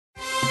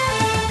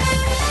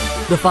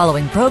The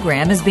following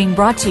program is being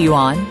brought to you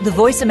on the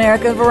Voice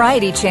America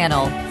Variety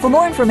Channel. For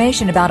more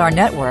information about our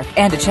network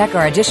and to check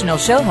our additional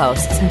show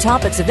hosts and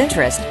topics of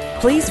interest,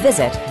 please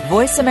visit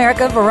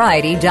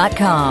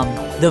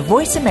voiceamericavariety.com. The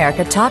Voice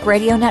America Talk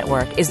Radio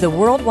Network is the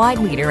worldwide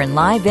leader in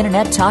live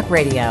Internet talk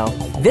radio.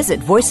 Visit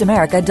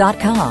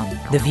voiceamerica.com.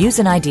 The views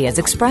and ideas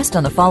expressed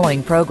on the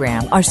following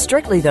program are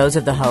strictly those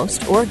of the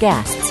host or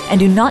guests and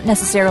do not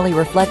necessarily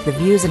reflect the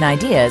views and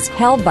ideas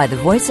held by the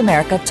Voice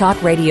America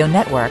Talk Radio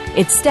Network,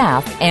 its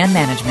staff, and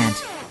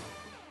management.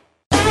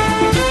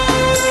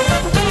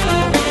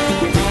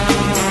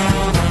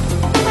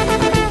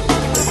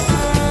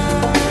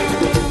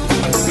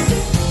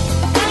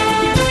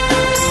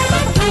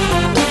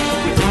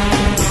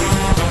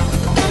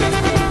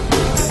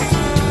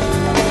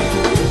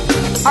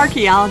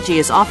 Archaeology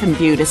is often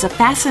viewed as a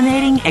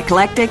fascinating,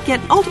 eclectic,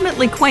 yet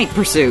ultimately quaint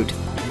pursuit.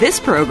 This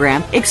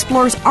program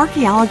explores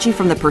archaeology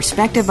from the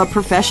perspective of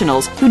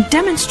professionals who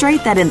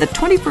demonstrate that in the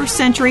 21st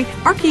century,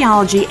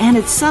 archaeology and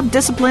its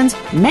subdisciplines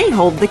may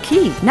hold the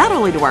key not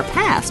only to our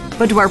past,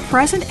 but to our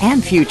present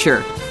and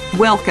future.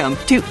 Welcome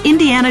to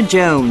Indiana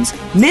Jones,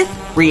 Myth,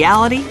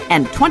 Reality,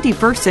 and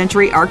 21st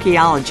Century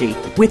Archaeology,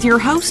 with your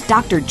host,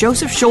 Dr.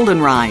 Joseph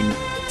Schuldenrein.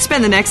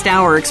 Spend the next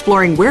hour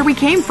exploring where we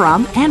came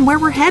from and where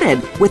we're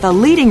headed with a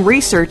leading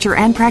researcher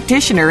and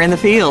practitioner in the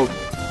field.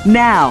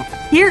 Now,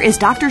 here is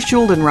Dr.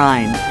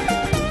 Schuldenrein.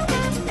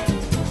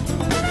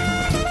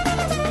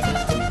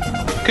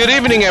 Good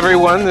evening,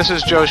 everyone. This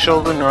is Joe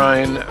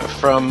Schuldenrein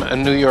from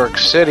New York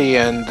City,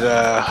 and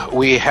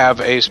we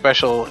have a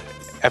special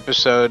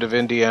episode of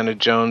Indiana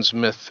Jones,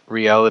 Myth,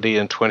 Reality,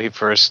 and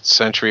 21st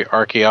Century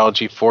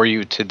Archaeology for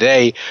you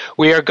today.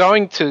 We are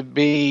going to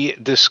be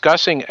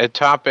discussing a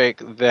topic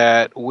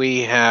that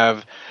we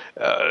have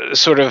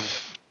sort of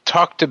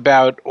talked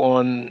about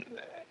on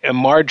a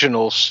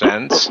marginal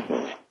sense,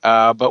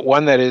 but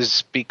one that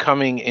is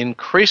becoming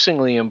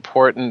increasingly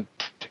important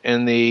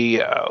in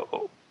the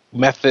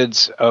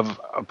methods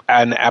of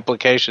and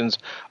applications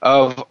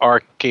of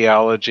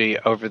archaeology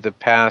over the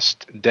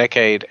past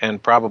decade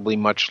and probably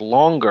much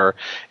longer.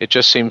 It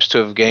just seems to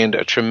have gained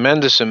a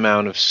tremendous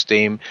amount of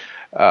steam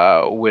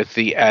with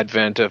the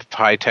advent of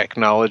high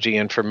technology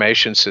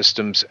information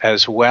systems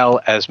as well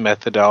as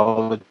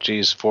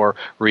methodologies for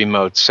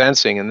remote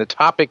sensing. And the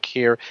topic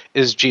here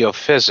is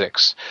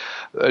geophysics.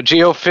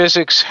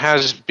 Geophysics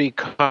has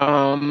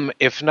become,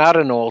 if not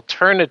an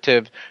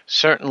alternative,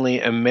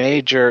 certainly a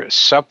major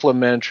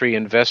supplementary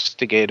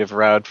investigative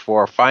route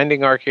for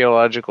finding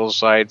archaeological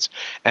sites,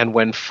 and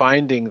when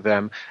finding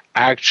them,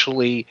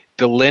 actually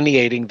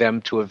delineating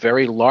them to a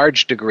very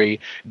large degree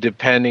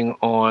depending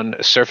on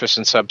surface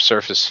and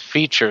subsurface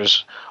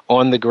features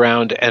on the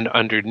ground and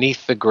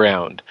underneath the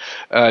ground.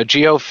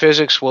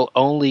 Geophysics will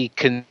only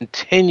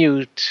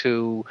continue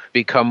to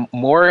become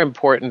more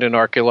important in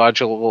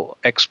archaeological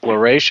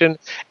exploration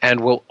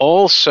and will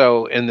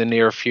also in the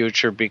near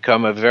future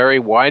become a very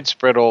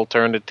widespread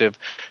alternative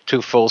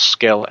to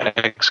full-scale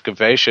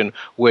excavation,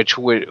 which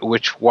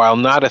while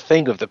not a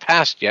thing of the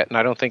past yet, and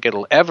I don't think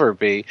it'll ever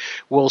be,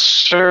 will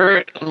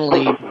certainly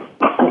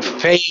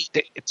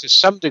fade to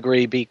some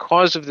degree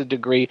because of the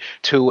degree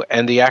to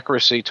and the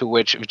accuracy to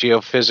which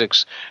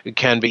geophysics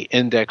can be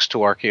indexed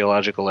to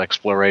archaeological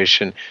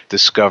exploration,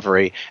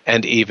 discovery,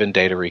 and even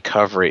data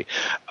recovery.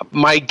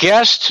 My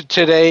guest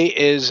today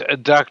is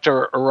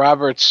Dr.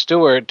 Robert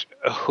Stewart,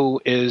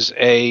 who is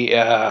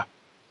a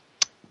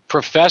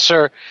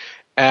professor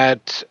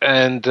at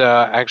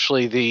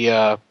actually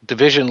the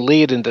division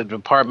lead in the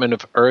Department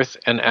of Earth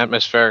and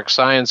Atmospheric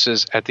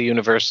Sciences at the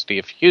University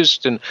of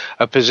Houston,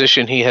 a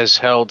position he has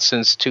held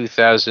since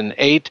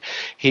 2008.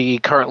 He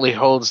currently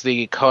holds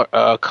the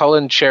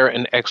Cullen Chair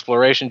in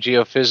Exploration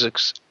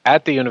Geophysics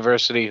at the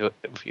University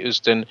of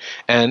Houston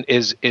and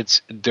is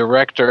its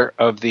director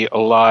of the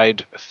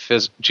Allied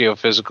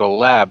Geophysical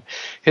Lab.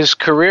 His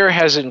career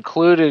has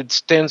included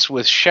stints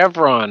with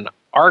Chevron,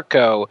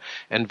 Arco,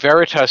 and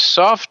Veritas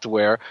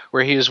Software,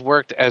 where he has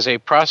worked as a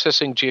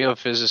processing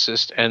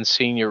geophysicist and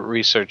senior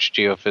research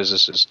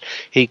geophysicist.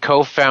 He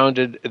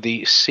co-founded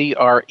the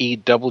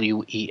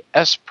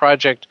CREWES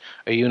project,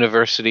 a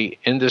university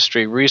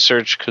industry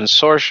research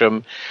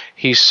consortium.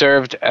 He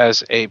served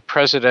as a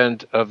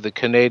president of the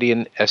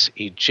Canadian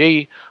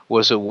SEG,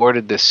 was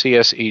awarded the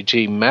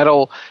CSEG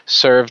medal,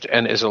 served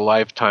and is a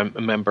lifetime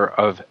member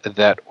of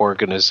that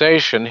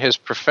organization. His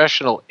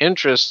professional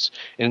interests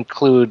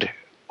include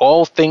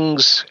all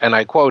things, and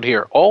I quote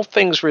here, all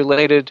things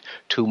related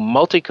to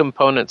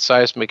multi-component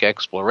seismic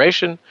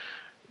exploration,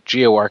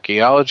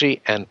 geoarchaeology,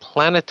 and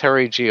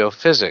planetary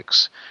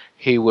geophysics.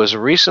 He was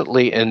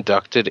recently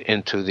inducted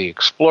into the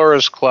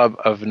Explorers Club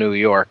of New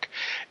York,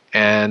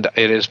 and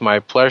it is my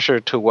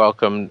pleasure to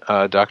welcome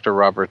Dr.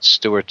 Robert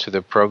Stewart to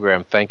the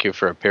program. Thank you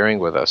for appearing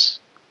with us.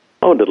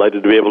 Oh,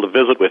 delighted to be able to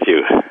visit with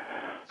you.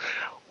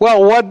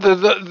 Well, what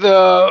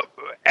the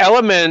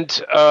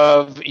element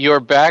of your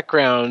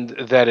background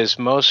that is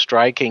most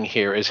striking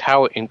here is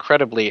how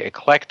incredibly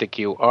eclectic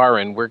you are,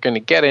 and we're going to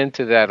get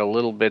into that a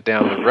little bit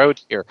down the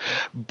road here.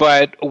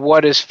 But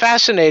what is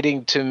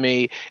fascinating to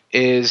me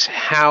is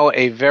how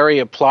a very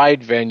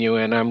applied venue,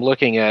 and I'm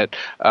looking at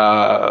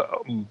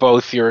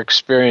both your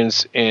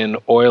experience in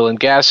oil and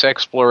gas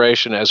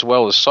exploration as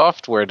well as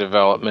software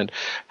development,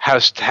 how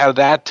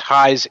that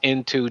ties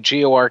into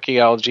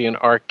geoarchaeology and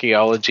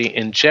archaeology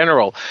in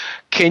general.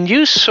 Can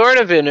you sort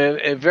of, in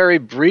a very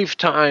brief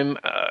time,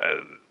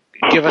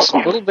 give us a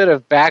little bit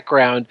of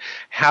background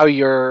how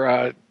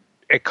your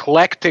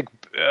eclectic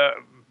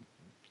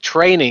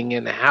training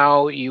and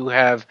how you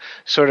have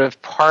sort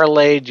of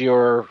parlayed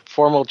your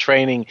formal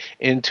training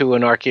into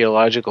an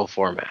archaeological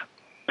format?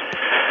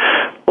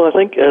 Well, I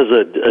think as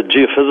a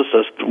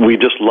geophysicist, we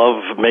just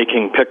love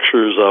making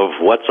pictures of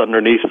what's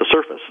underneath the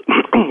surface.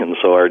 And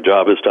so our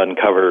job is to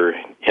uncover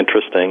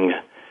interesting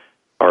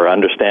or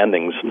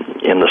understandings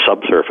in the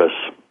subsurface.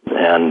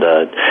 And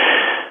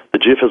the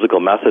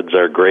geophysical methods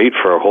are great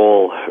for a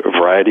whole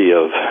variety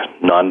of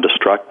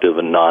non-destructive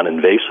and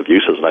non-invasive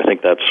uses. And I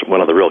think that's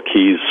one of the real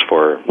keys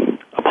for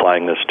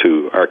applying this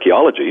to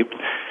archaeology.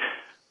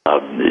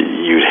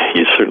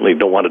 You certainly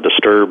don't want to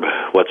disturb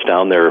what's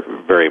down there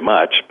very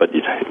much, but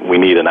we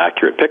need an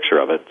accurate picture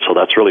of it. So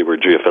that's really where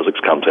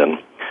geophysics comes in.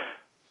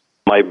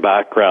 My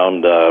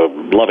background,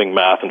 loving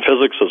math and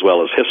physics as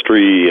well as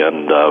history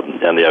and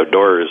the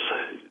outdoors,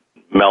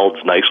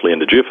 melds nicely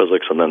into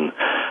geophysics, and then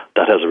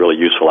that has a really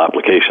useful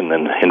application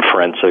in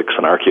forensics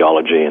and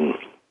archaeology. And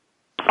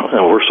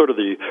we're sort of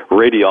the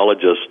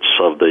radiologists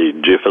of the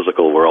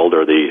geophysical world,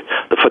 or the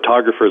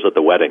photographers at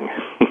the wedding.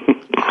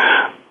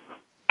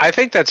 I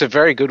think that's a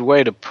very good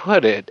way to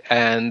put it,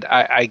 and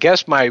I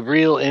guess my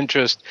real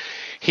interest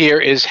here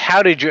is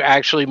how did you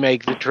actually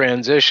make the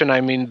transition? I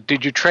mean,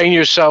 did you train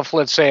yourself,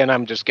 let's say, and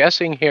I'm just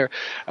guessing here,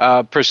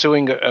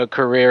 pursuing a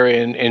career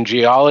in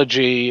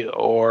geology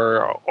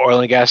or oil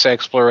and gas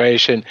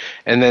exploration,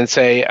 and then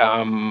say,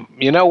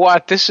 you know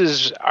what,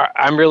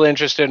 I'm really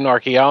interested in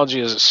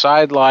archaeology as a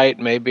sidelight,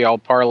 maybe I'll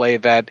parlay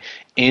that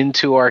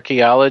into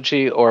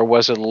archaeology, or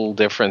was it a little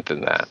different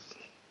than that?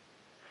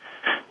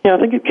 Yeah, I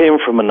think it came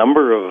from a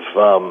number of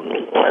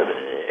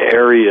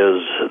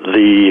areas.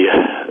 The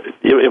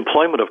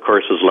employment, of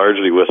course, is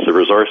largely with the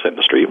resource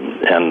industry,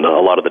 and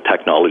a lot of the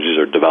technologies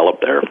are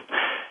developed there.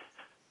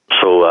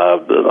 So,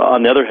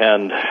 on the other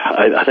hand,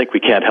 I think we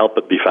can't help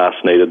but be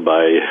fascinated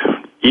by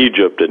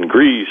Egypt and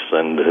Greece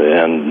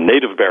and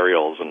native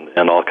burials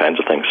and all kinds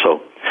of things.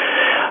 So,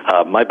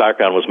 my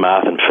background was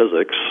math and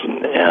physics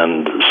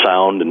and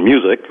sound and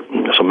music,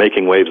 so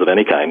making waves of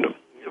any kind.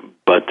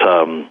 But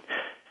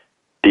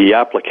the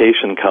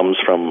application comes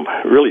from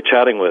really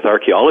chatting with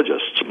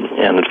archaeologists,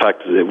 and in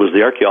fact, it was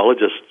the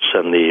archaeologists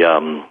and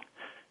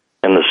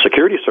the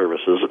security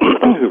services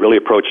who really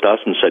approached us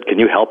and said, "Can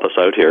you help us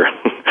out here?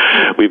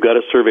 We've got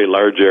to survey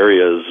large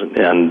areas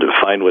and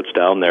find what's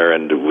down there,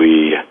 and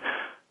we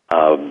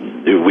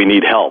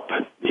need help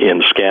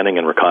in scanning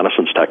and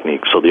reconnaissance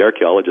techniques." So the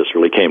archaeologists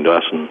really came to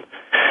us, and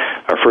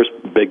our first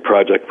big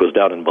project was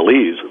down in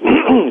Belize,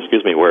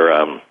 excuse me,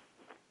 where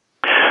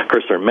of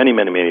course, there are many,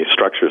 many, many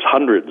structures,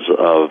 hundreds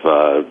of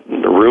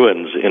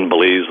ruins in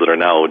Belize that are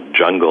now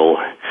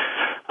jungle,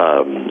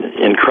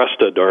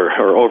 encrusted or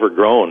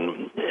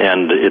overgrown,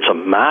 and it's a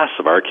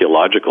massive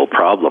archaeological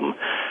problem.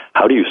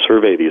 How do you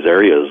survey these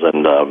areas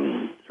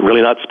and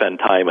really not spend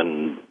time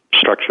in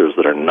structures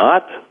that are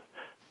not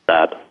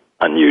that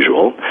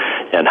unusual,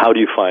 and how do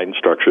you find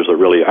structures that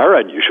really are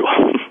unusual?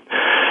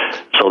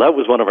 So that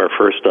was one of our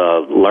first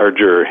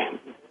larger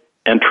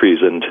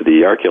entries into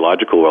the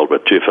archaeological world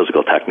with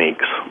geophysical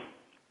techniques.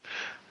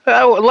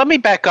 Let me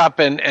back up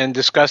and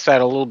discuss that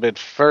a little bit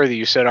further.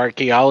 You said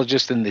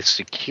archaeologists in the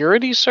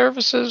security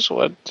services.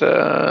 What?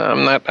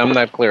 I'm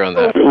not clear on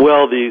that.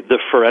 Well, the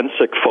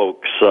forensic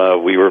folks,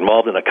 we were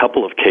involved in a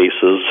couple of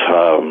cases,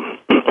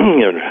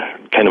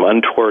 kind of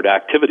untoward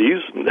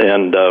activities,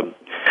 and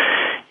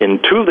in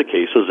two of the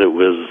cases, it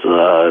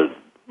was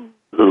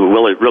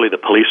really the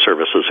police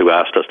services who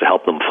asked us to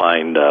help them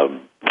find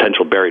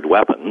potential buried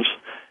weapons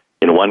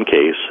in one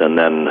case, and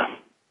then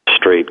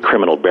straight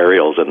criminal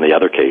burials in the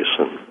other case.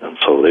 And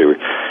so they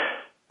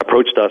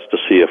approached us to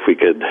see if we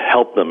could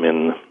help them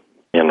in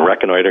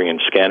reconnoitering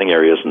and scanning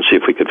areas and see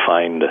if we could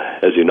find,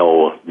 as you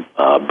know,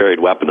 buried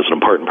weapon is an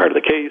important part of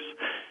the case.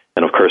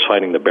 And, of course,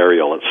 finding the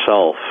burial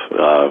itself,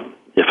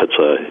 if it's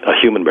a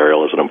human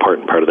burial, is an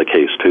important part of the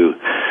case, too.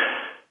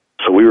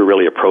 So we were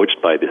really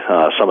approached by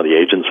some of the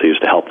agencies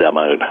to help them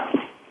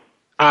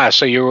out.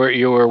 So you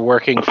were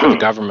working for the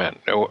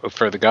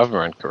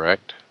government,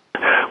 correct?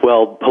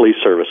 Well, police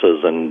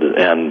services and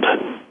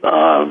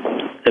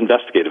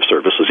investigative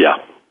services, yeah.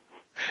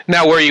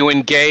 Now, were you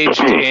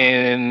engaged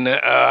in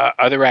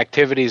other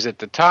activities at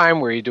the time?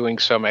 Were you doing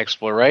some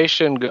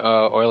exploration,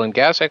 oil and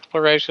gas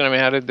exploration? I mean,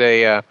 how did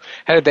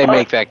they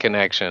make that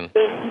connection?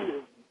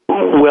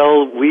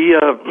 Well, we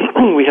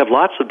have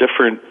lots of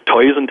different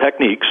toys and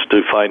techniques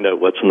to find out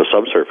what's in the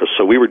subsurface.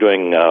 So we were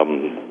doing.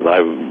 I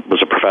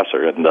was a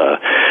professor, and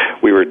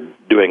we were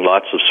doing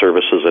lots of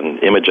services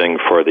and imaging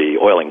for the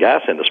oil and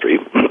gas industry,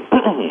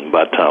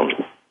 but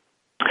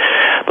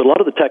a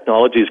lot of the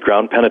technologies,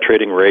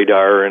 ground-penetrating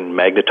radar and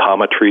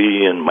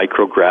magnetometry and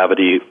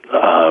microgravity,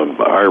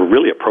 are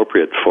really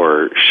appropriate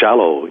for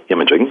shallow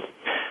imaging.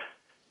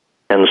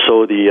 And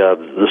so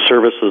the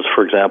services,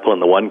 for example, in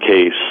the one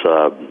case,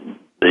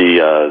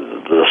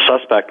 the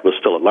suspect was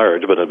still at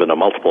large, but had been a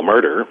multiple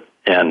murder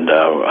and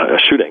a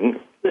shooting,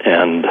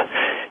 and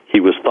he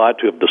was thought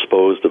to have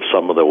disposed of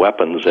some of the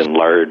weapons in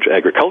large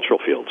agricultural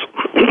fields.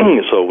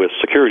 So with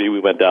security, we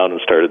went down and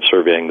started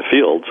surveying the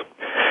fields.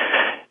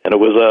 And it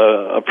was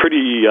a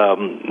pretty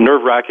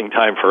nerve-wracking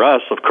time for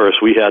us. Of course,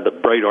 we had the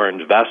bright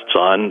orange vests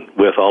on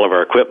with all of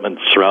our equipment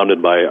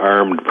surrounded by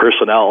armed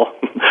personnel.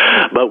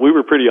 But we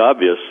were pretty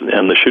obvious,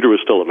 and the shooter was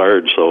still at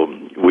large, so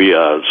we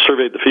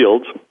surveyed the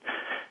fields.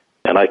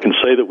 And I can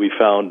say that we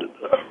found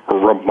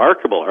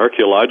remarkable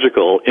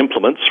archaeological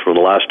implements from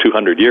the last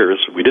 200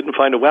 years. We didn't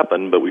find a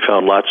weapon, but we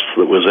found lots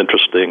that was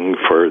interesting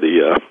for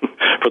the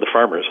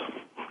farmers.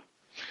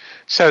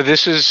 So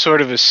this is sort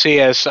of a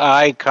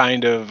CSI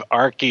kind of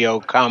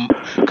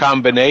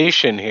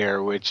combination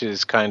here, which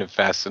is kind of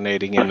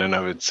fascinating in and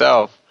of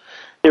itself.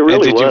 It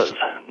really was,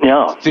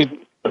 yeah.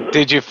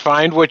 Did you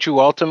find what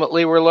you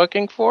ultimately were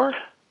looking for?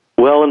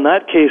 Well, in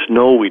that case,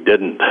 no, we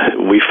didn't.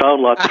 We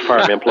found lots of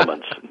farm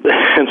implements.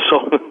 And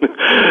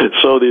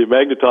so the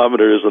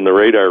magnetometers and the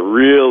radar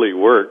really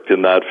worked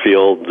in that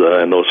field,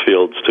 in those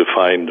fields, to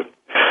find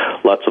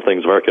lots of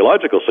things of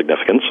archaeological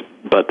significance.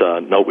 But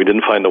no, we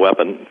didn't find the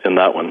weapon in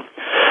that one.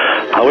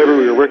 However,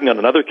 we were working on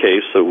another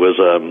case. It was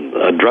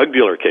a drug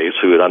dealer case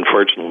who had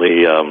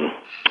unfortunately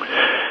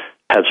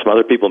had some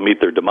other people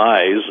meet their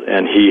demise,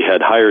 and he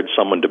had hired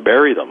someone to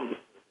bury them.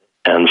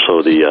 And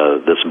so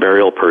this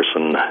burial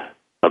person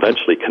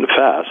eventually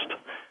confessed,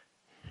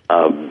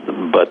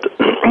 but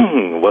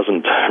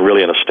wasn't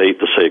really in a state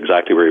to say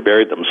exactly where he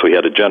buried them, so he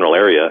had a general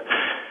area.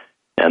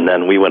 And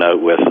then we went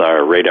out with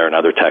our radar and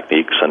other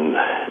techniques,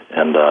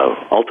 and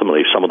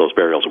ultimately some of those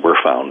burials were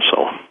found,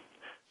 so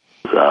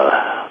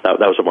that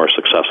was a more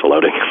successful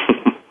outing.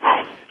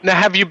 Now,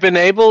 have you been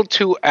able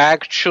to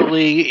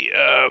actually...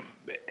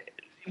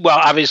 well,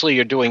 obviously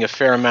you're doing a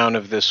fair amount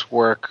of this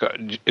work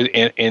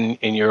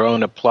in your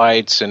own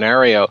applied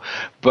scenario,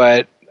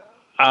 but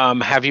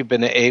have you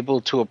been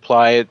able to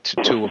apply it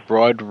to a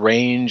broad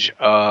range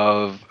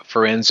of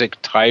forensic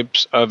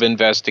types of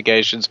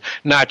investigations,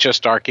 not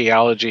just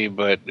archaeology,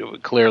 but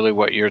clearly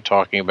what you're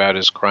talking about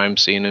is crime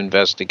scene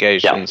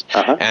investigations. Yeah.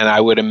 Uh-huh. And I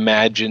would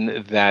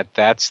imagine that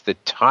that's the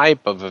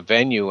type of a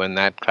venue and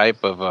that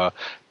type of a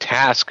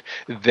task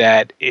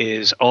that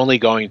is only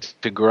going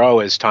to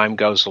grow as time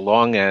goes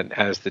along and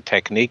as the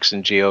techniques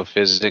in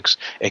geophysics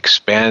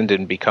expand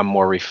and become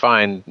more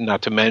refined,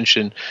 not to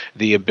mention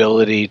the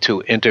ability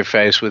to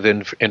interface with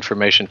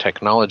information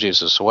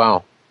technologies as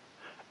well.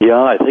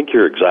 Yeah, I think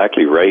you're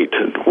exactly right.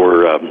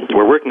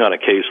 We're working on a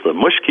case, the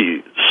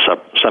Mushki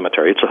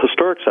Cemetery. It's a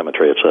historic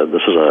cemetery.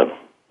 This is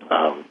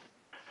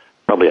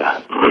probably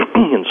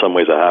in some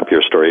ways a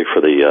happier story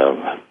for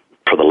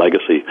the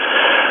legacy.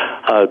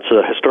 It's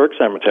a historic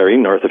cemetery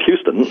north of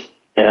Houston,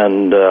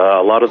 and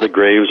a lot of the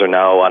graves are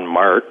now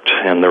unmarked,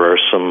 and there are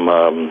some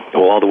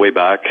all the way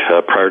back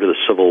prior to the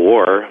Civil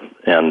War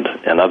and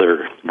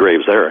other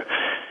graves there.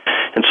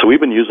 And so we've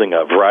been using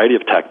a variety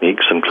of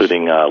techniques,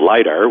 including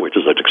LiDAR, which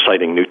is an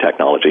exciting new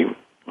technology,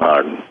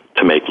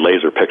 to make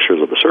laser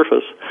pictures of the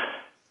surface,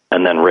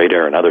 and then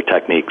radar and other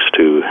techniques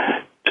to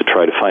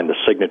try to find the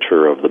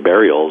signature of the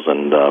burials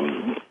and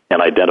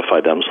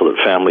identify them so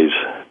that families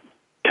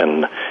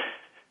can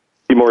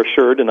be more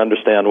assured and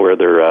understand where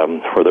their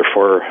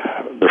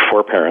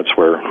foreparents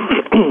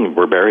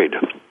were buried.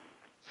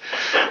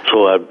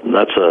 So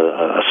that's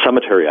a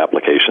cemetery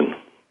application.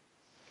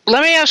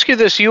 Let me ask you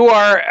this. You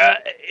are,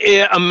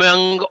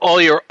 among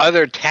all your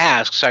other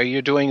tasks, are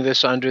you doing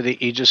this under the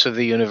aegis of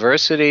the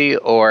university,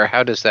 or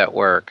how does that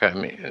work? I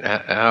mean,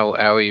 how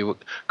are you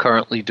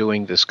currently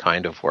doing this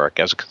kind of work?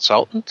 As a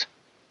consultant?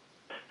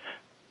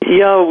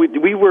 Yeah,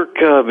 we work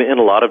in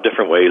a lot of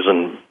different ways,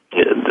 and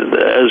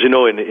as you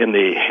know, in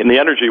the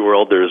energy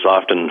world, there's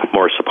often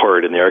more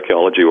support. In the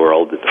archaeology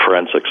world, the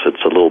forensics,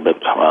 it's a little bit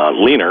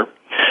leaner.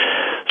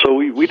 So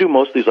we do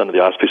most of these under the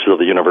auspices of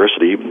the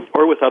university,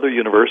 or with other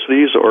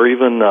universities, or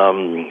even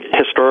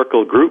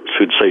historical groups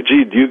who'd say,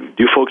 "Gee, do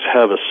you folks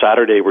have a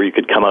Saturday where you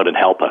could come out and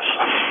help us?"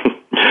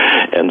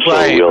 And so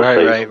we'll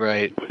say,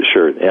 right.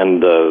 Sure.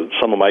 And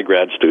some of my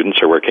grad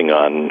students are working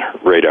on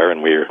radar,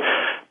 and we're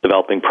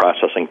developing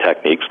processing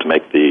techniques to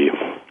make the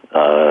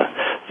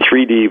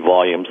 3D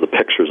volumes, the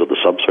pictures of the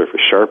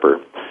subsurface, sharper.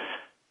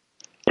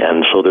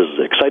 And so there's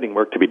exciting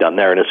work to be done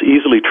there, and it's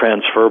easily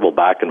transferable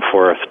back and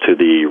forth to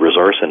the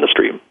resource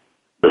industry.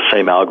 The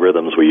same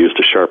algorithms we use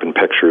to sharpen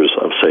pictures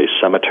of, say,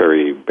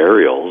 cemetery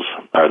burials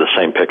are the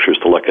same pictures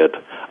to look at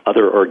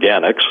other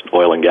organics,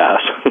 oil and gas,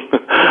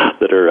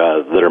 that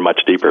are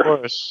much deeper. Of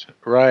course,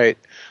 right.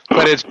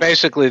 But it's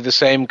basically the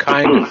same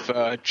kind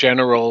of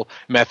general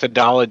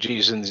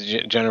methodologies and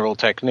general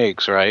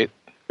techniques, right?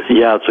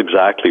 Yeah, that's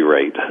exactly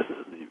right.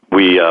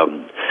 We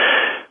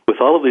with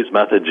all of these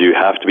methods, you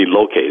have to be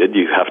located.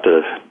 You have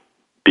to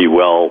be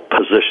well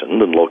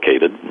positioned and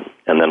located.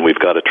 And then we've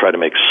got to try to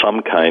make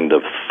some kind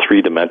of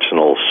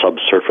three-dimensional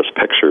subsurface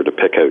picture to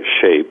pick out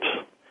shapes,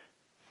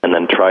 and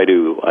then try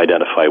to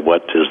identify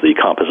what is the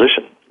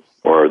composition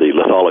or the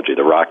lithology,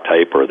 the rock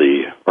type or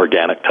the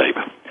organic type.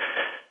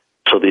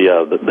 So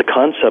the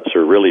concepts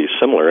are really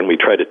similar, and we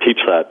try to teach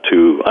that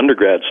to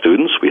undergrad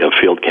students. We have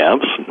field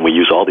camps, and we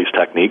use all these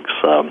techniques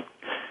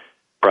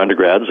for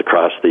undergrads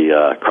across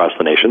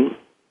the nation,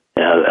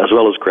 as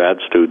well as grad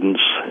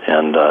students,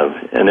 and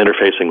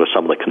interfacing with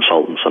some of the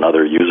consultants and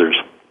other users.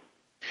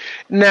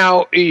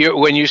 Now,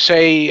 when you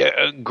say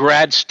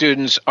grad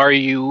students, are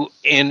you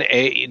in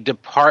a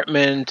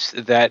department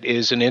that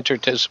is an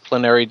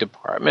interdisciplinary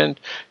department?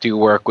 Do you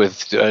work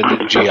with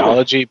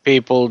geology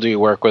people? Do you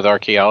work with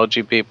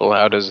archaeology people?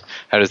 How does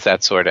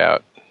that sort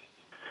out?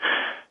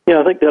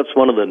 Yeah, I think that's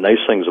one of the nice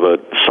things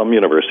about some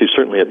universities.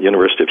 Certainly at the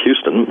University of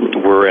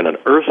Houston, we're in an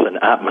earth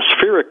and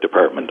atmospheric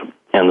department,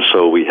 and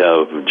so we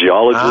have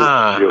geologists,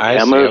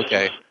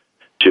 geochemists,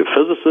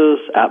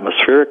 geophysicists,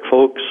 atmospheric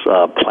folks,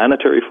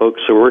 planetary folks.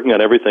 So we're working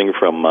on everything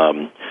from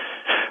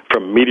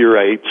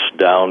meteorites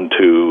down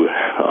to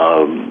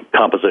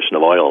composition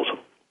of oils.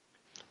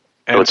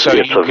 And so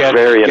it's a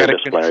very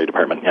interdisciplinary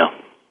department, yeah.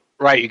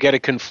 Right, you get a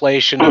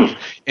conflation of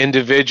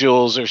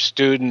individuals or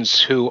students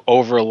who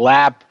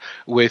overlap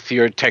with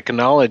your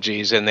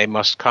technologies, and they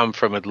must come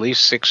from at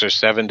least 6 or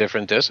 7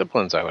 different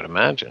disciplines, I would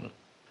imagine.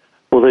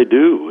 Well, they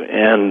do,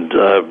 and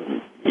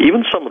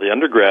even some of the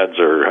undergrads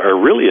are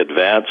really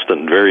advanced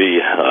and very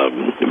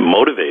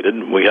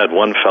motivated. We had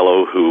one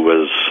fellow who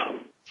was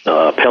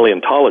a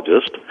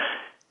paleontologist,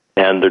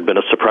 and there'd been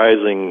a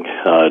surprising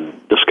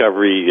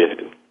discovery,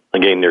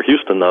 again near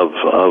Houston,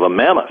 of a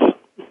mammoth.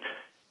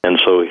 And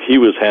so he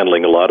was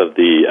handling a lot of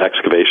the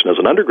excavation as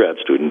an undergrad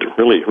student,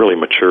 really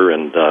mature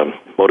and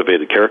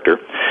motivated character.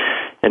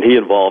 And he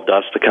involved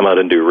us to come out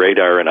and do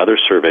radar and other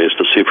surveys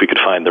to see if we could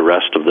find the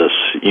rest of this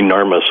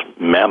enormous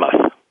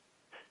mammoth.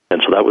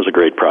 And so that was a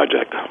great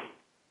project.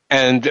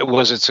 And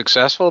was it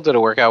successful? Did it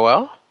work out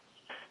well?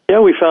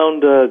 Yeah, we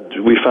found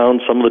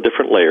some of the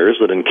different layers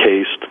that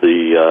encased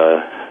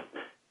the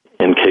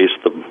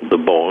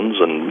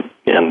bones and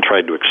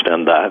tried to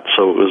extend that.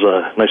 So it was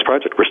a nice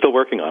project. We're still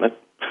working on it.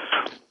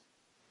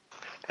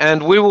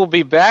 And we will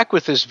be back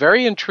with this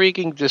very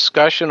intriguing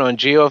discussion on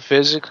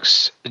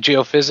geophysics,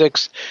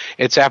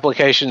 its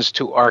applications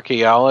to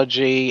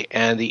archaeology,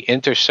 and the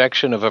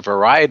intersection of a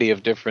variety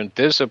of different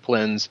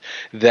disciplines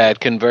that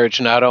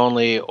converge not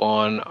only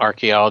on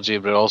archaeology,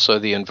 but also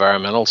the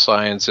environmental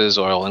sciences,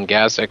 oil and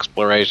gas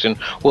exploration.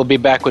 We'll be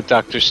back with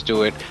Dr.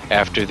 Stewart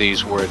after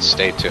these words.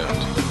 Stay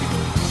tuned.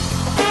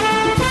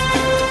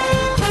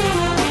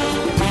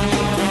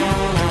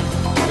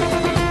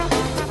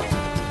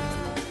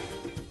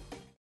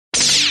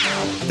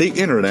 The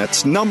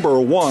Internet's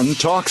 #1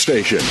 talk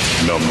station.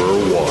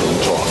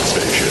 #1 talk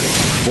station.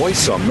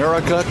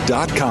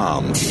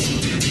 VoiceAmerica.com.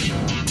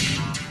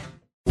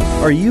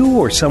 Are you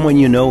or someone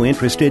you know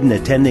interested in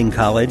attending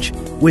college?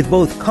 With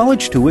both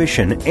college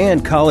tuition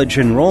and college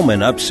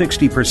enrollment up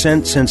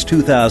 60% since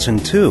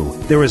 2002,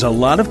 there is a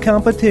lot of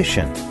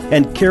competition,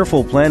 and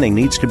careful planning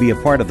needs to be a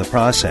part of the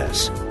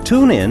process.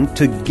 Tune in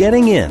to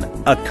Getting In,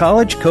 a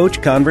college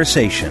coach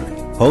conversation,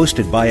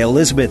 hosted by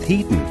Elizabeth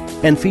Heaton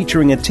and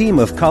featuring a team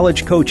of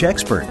college coach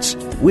experts.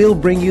 We'll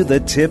bring you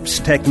the tips,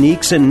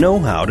 techniques, and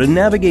know-how to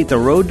navigate the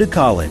road to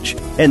college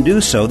and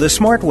do so the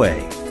smart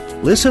way.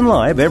 Listen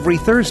live every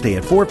Thursday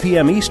at 4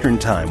 p.m. Eastern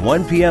Time,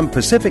 1 p.m.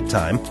 Pacific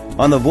Time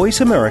on the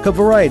Voice America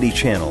Variety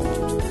Channel.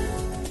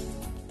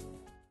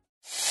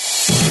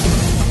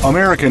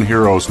 American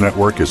Heroes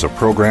Network is a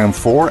program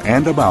for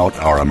and about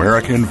our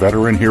American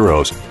veteran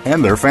heroes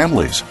and their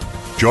families.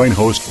 Join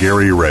host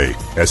Gary Ray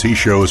as he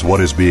shows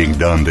what is being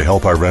done to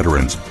help our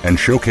veterans and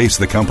showcase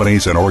the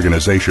companies and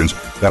organizations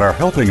that are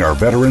helping our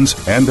veterans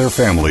and their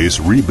families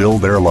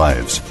rebuild their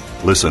lives.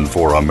 Listen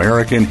for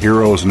American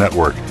Heroes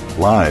Network,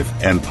 live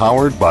and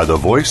powered by the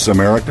Voice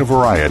America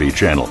Variety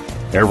Channel,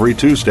 every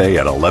Tuesday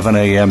at 11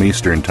 a.m.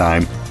 Eastern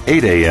Time,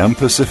 8 a.m.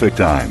 Pacific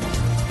Time.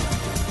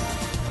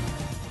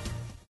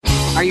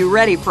 Are you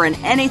ready for an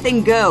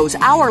anything goes,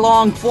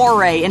 hour-long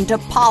foray into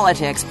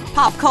politics,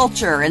 pop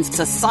culture, and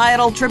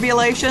societal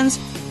tribulations?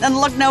 Then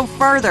look no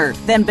further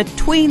than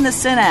Between the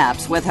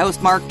Synapse with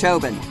host Mark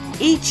Tobin.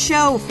 Each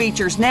show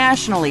features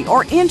nationally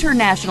or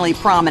internationally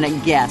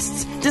prominent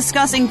guests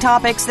discussing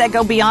topics that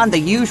go beyond the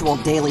usual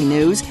daily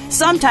news,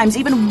 sometimes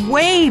even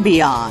way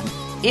beyond.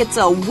 It's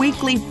a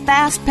weekly,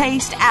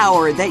 fast-paced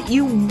hour that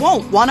you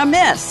won't want to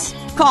miss.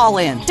 Call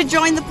in to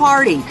join the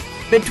party.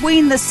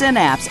 Between the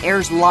Synapse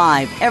airs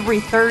live every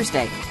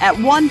Thursday at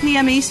 1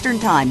 p.m. Eastern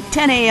Time,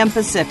 10 a.m.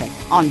 Pacific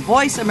on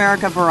Voice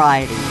America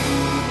Variety.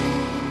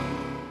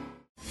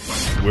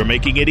 We're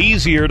making it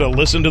easier to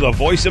listen to the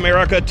Voice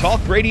America Talk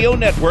Radio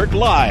Network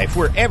live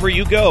wherever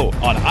you go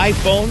on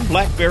iPhone,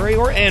 BlackBerry,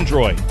 or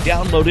Android.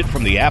 Download it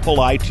from the Apple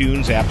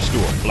iTunes App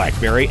Store,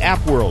 BlackBerry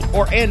App World,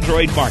 or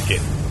Android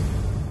Market.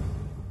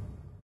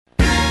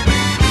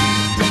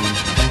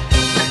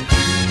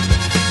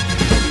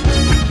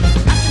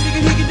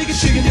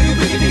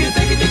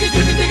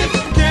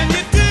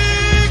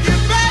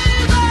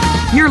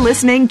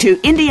 listening to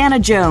Indiana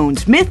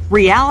Jones, Myth,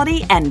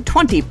 Reality, and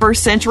 21st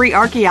Century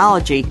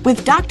Archaeology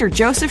with Dr.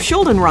 Joseph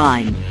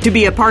Schuldenrein. To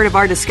be a part of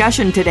our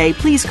discussion today,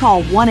 please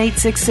call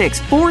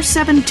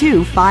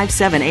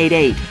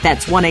 1-866-472-5788.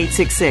 That's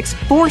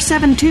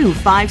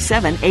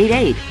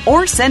 1-866-472-5788.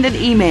 Or send an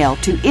email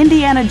to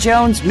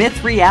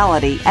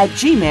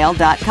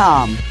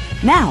indianajonesmythreality@gmail.com.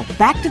 Now,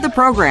 back to the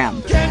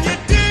program.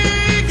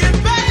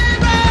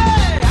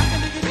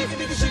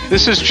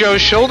 This is Joe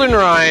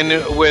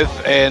Schuldenrein with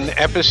an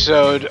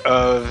episode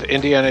of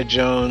Indiana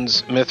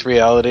Jones, Myth,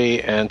 Reality,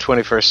 and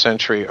 21st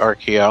Century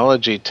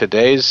Archaeology.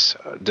 Today's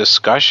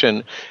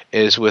discussion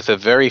is with a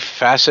very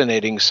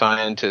fascinating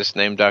scientist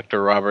named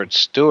Dr. Robert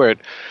Stewart,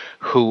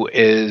 who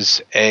is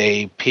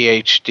a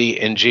PhD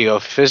in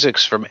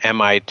geophysics from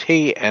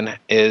MIT and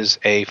is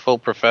a full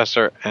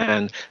professor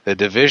and the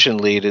division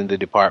lead in the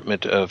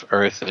Department of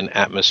Earth and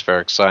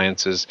Atmospheric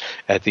Sciences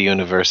at the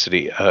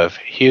University of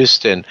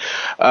Houston.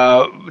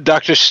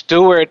 Dr.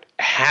 Stewart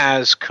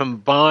has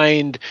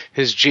combined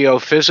his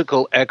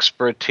geophysical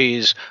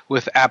expertise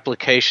with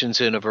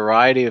applications in a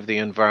variety of the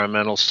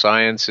environmental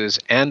sciences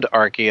and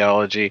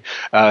archaeology,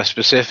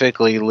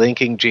 specifically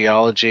linking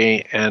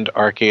geology and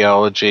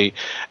archaeology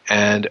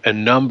and a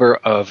number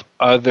of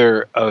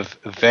other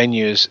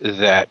venues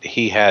that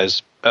he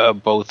has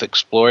both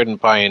explored and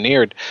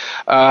pioneered.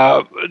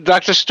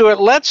 Dr. Stewart,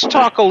 let's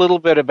talk a little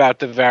bit about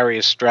the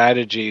various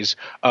strategies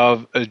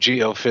of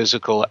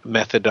geophysical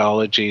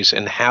methodologies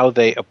and how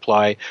they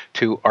apply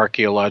to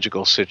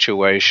archaeological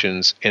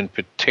situations in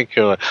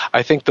particular.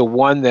 I think the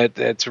one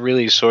that's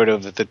really sort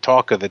of the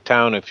talk of the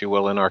town, if you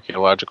will, in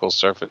archaeological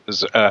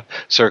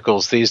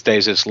circles these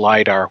days is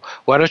LIDAR.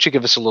 Why don't you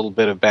give us a little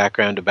bit of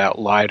background about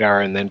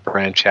LIDAR and then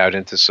branch out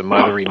into some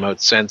other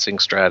remote sensing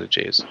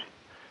strategies?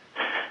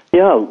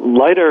 Yeah,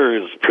 LIDAR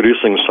is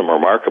producing some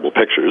remarkable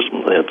pictures.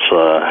 It's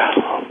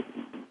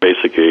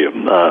basically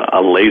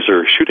a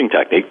laser shooting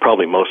technique.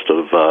 Probably most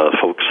of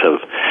folks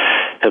have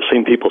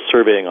seen people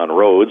surveying on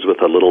roads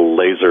with a little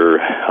laser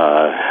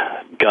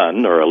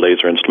gun or a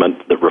laser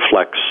instrument that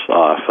reflects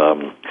off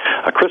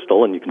a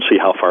crystal, and you can see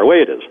how far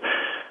away it is.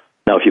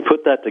 Now, if you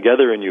put that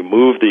together and you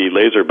move the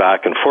laser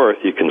back and forth,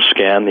 you can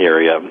scan the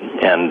area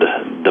and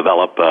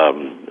develop a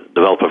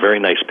very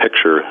nice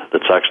picture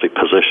that's actually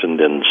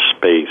positioned in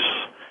space.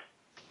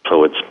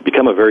 So it's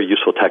become a very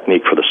useful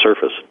technique for the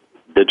surface,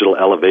 digital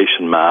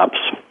elevation maps,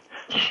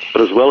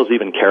 but as well as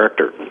even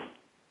character.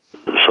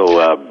 So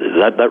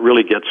that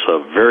really gets a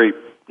very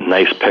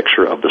nice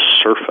picture of the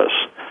surface.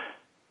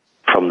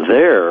 From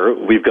there,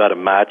 we've got to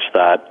match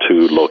that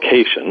to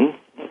location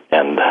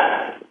and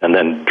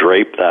then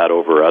drape that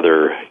over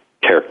other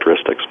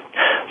characteristics.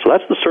 So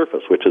that's the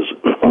surface, which is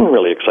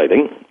really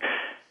exciting.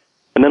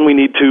 And then we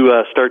need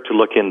to start to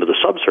look into the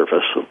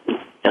subsurface,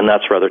 and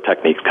that's where other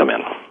techniques come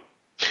in.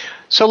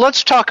 So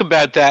let's talk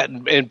about that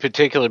in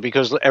particular,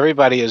 because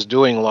everybody is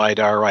doing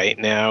LIDAR right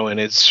now, and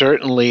it's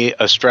certainly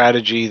a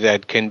strategy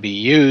that can be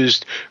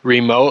used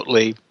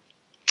remotely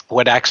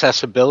when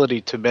accessibility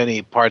to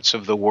many parts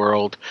of the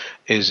world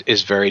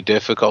is very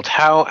difficult.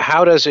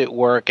 How does it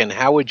work, and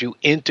how would you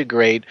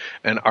integrate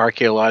an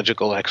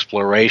archaeological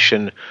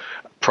exploration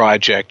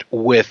project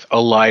with a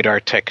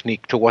LIDAR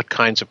technique? To what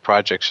kinds of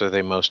projects are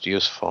they most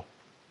useful?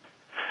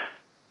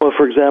 Well,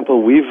 for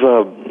example, we've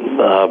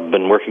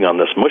been working on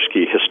this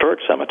Mushki Historic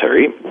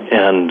Cemetery,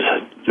 and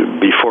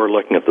before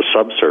looking at the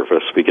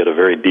subsurface, we get a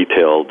very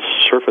detailed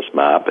surface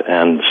map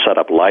and set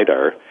up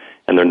LIDAR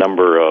and their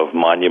number of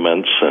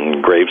monuments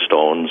and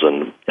gravestones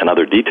and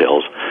other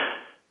details.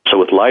 So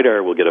with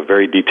LIDAR, we'll get a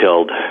very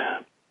detailed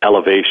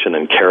elevation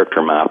and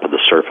character map of the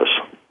surface.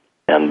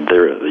 And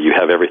there you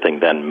have everything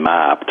then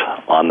mapped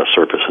on the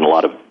surface in a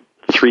lot of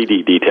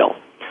 3D detail.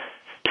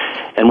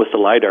 And with the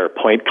LIDAR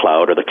point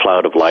cloud, or the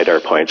cloud of LIDAR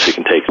points, you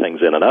can take things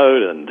in and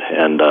out and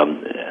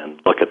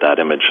look at that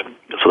image.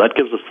 So that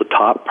gives us the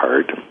top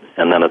part,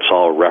 and then it's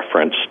all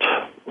referenced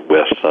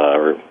with,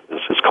 or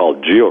this is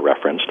called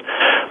geo-referenced,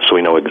 so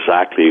we know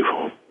exactly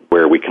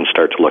where we can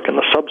start to look in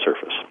the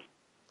subsurface.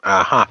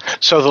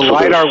 So the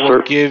LIDAR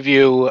will give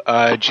you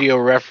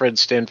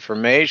geo-referenced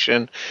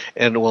information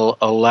and will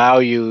allow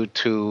you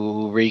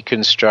to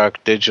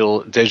reconstruct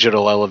digital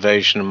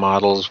elevation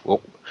models,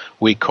 what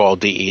we call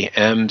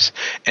DEMs,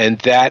 and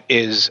that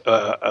is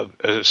a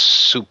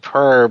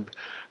superb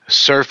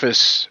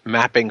surface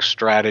mapping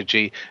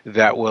strategy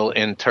that will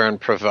in turn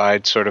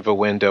provide sort of a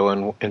window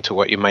into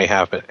what you may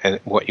have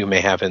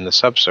in the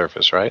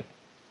subsurface, right?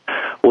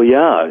 Well,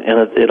 yeah,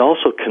 and it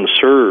also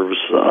conserves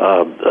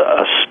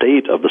a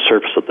state of the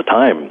surface at the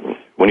time.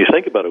 When you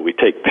think about it, we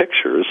take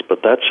pictures,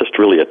 but that's just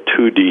really a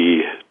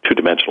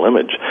 2-dimensional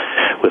image.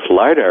 With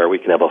LIDAR, we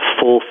can have a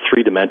full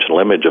 3-dimensional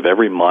image of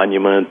every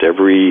monument,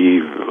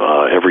 every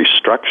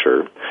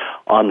structure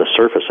on the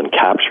surface and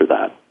capture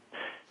that.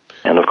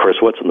 And, of course,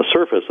 what's on the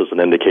surface is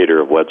an indicator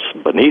of what's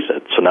beneath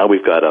it. So now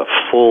we've got a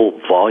full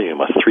volume,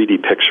 a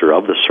 3D picture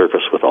of the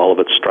surface with all of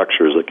its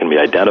structures that can be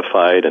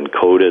identified and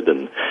coded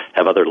and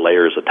have other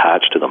layers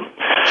attached to them.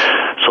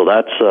 So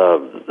that's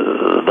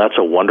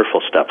a wonderful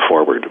step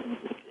forward.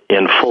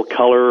 in full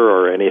color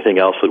or anything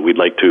else that we'd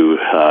like to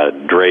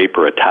drape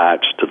or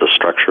attach to the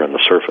structure and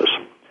the surface.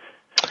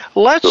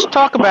 Let's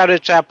talk about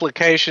its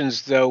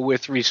applications, though,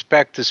 with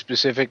respect to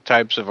specific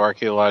types of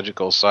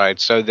archaeological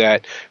sites, so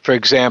that, for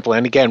example,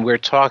 and again, we're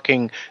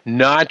talking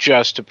not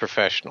just to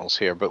professionals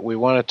here, but we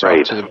want to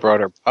talk to the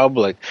broader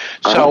public.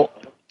 So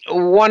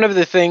one of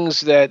the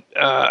things that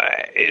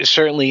is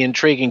certainly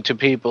intriguing to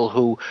people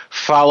who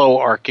follow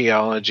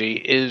archaeology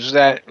is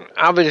that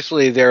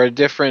obviously there are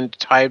different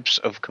types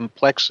of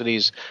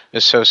complexities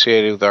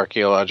associated with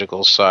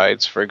archaeological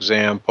sites. For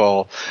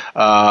example,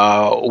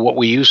 what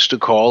we used to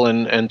call,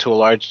 and to a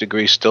large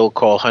degree still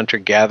call,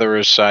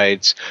 hunter-gatherer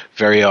sites,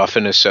 very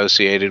often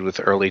associated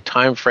with early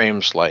time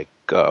frames like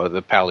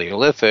the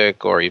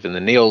Paleolithic or even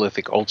the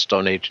Neolithic, Old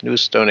Stone Age, New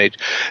Stone Age.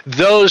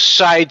 Those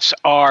sites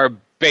are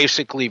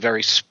basically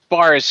very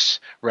sparse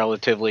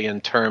relatively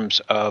in terms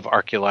of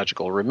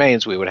archaeological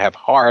remains. We would have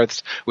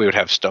hearths, we would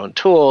have stone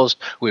tools,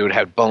 we would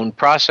have bone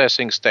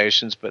processing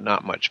stations, but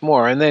not much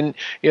more. And then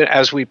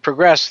as we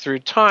progress through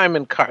time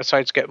and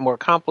sites get more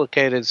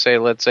complicated, say,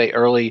 let's say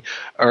early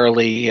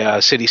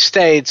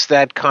city-states,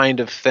 that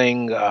kind of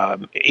thing,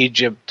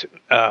 Egypt,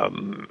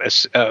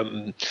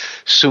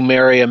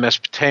 Sumeria,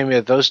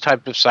 Mesopotamia, those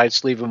type of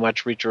sites leave a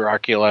much richer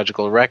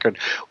archaeological record.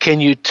 Can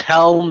you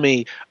tell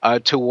me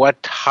to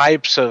what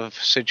types of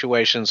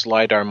situations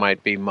LIDAR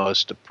might be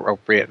most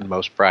appropriate and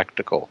most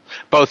practical,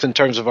 both in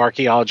terms of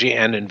archaeology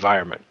and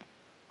environment?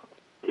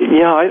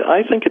 Yeah,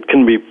 I think it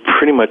can be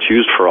pretty much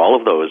used for all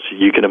of those.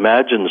 You can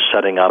imagine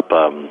setting up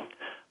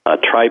a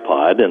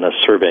tripod and a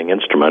surveying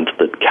instrument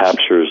that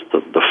captures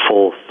the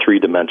full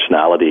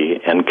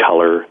three-dimensionality and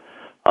color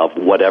of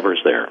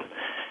whatever's there.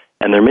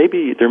 And there may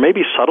be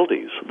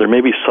subtleties. There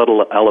may be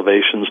subtle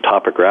elevations,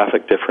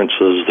 topographic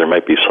differences. There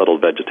might be subtle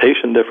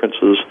vegetation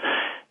differences,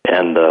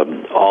 and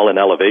all in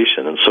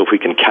elevation. And so if we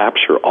can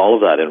capture all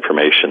of that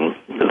information,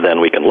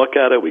 then we can look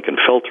at it, we can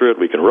filter it,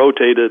 we can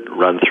rotate it,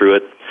 run through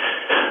it.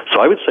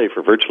 So I would say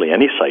for virtually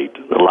any site,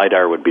 the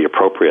LIDAR would be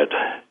appropriate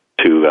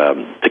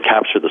to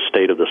capture the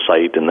state of the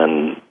site and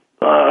then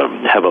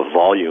have a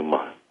volume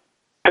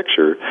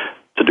picture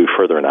to do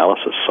further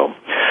analysis. So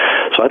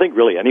I think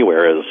really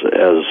anywhere as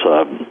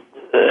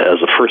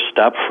a first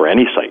step for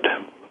any site.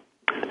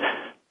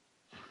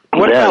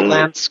 What about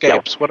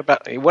landscapes?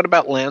 Yeah. What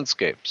about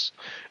landscapes?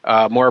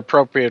 More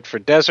appropriate for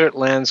desert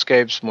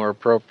landscapes, more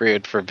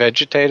appropriate for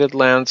vegetated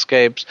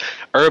landscapes,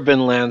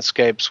 urban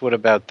landscapes. What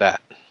about that?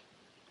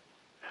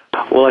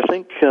 Well, I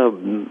think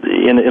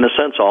in a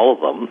sense all of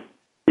them.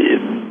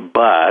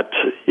 But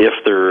if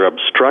there are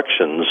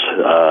obstructions,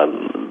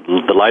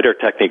 the LIDAR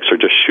techniques are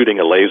just shooting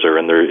a laser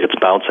and it's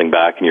bouncing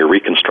back and you're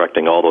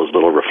reconstructing all those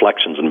little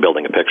reflections and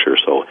building a picture.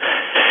 So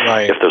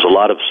if there's a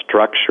lot of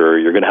structure,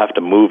 you're going to have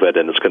to move it,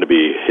 and it's going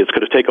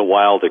to take a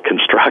while to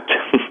construct.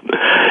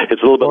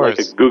 It's a little bit like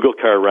a Google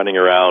car running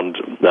around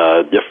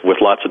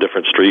with lots of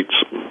different streets.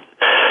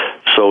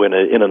 So in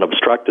an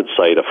obstructed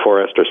site, a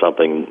forest or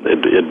something,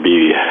 it'd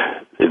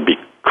be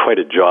quite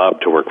a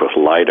job to work with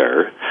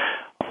LIDAR.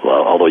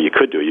 Well, although you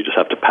could do it, you just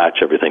have to patch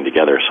everything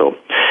together. So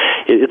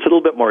it's a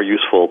little bit more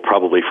useful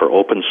probably for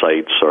open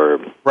sites.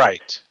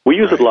 We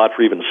use it a lot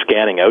for even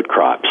scanning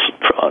outcrops.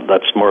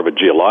 That's more of a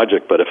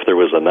geologic, but if there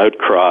was an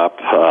outcrop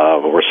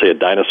or, say, a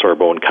dinosaur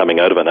bone coming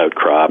out of an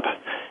outcrop,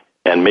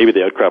 and maybe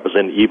the outcrop is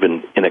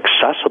even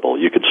inaccessible,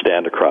 you could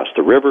stand across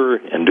the river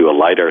and do a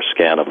LIDAR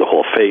scan of the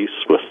whole face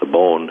with the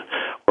bone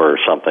or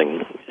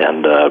something,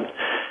 and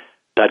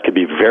that could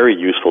be very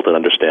useful to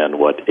understand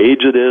what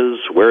age it is,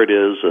 where it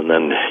is, and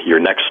then your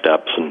next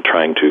steps in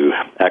trying to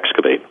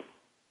excavate.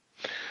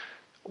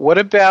 What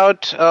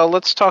about,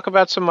 let's talk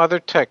about some other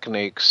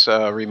techniques,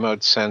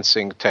 remote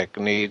sensing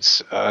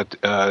techniques,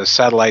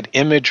 satellite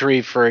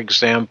imagery, for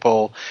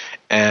example,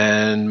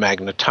 and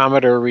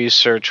magnetometer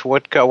research. Why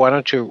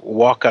don't you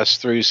walk us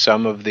through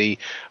some of the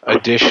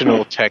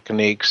additional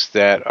techniques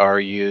that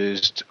are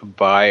used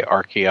by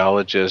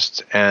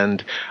archaeologists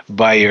and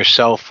by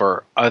yourself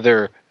or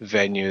other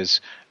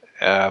venues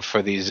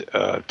for these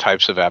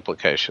types of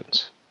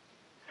applications?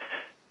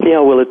 Yeah,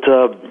 well,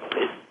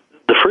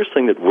 the first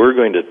thing that we're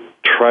going to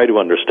try to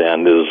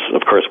understand is,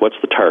 of course, what's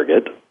the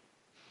target?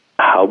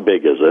 How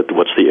big is it?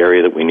 What's the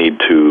area that we need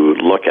to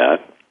look at?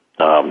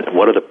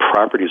 What are the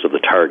properties of the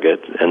target?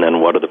 And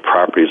then what are the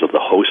properties of the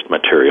host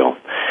material?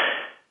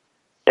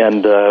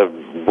 And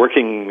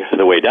working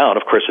the way down,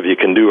 of course, if you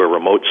can do a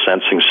remote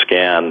sensing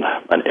scan,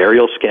 an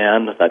aerial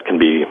scan, that can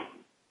be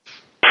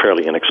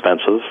fairly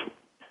inexpensive,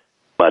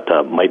 but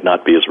might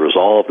not be as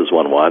resolved as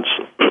one wants.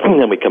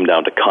 Then we come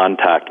down to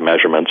contact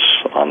measurements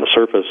on the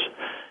surface,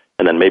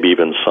 and then maybe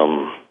even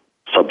some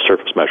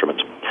subsurface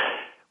measurements.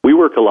 We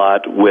work a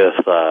lot with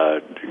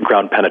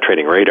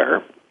ground-penetrating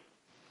radar,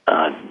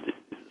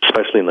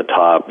 especially in the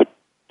top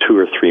 2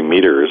 or 3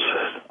 meters.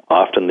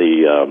 Often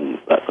the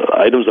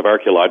items of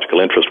archaeological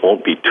interest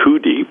won't be too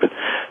deep,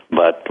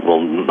 but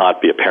will not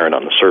be apparent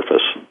on the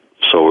surface.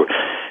 So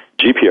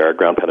GPR,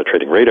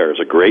 ground-penetrating radar, is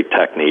a great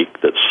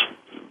technique that's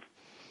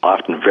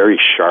often very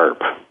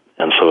sharp,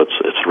 and so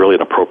it's really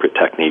an appropriate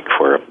technique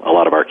for a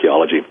lot of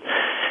archaeology.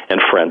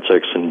 and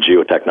forensics and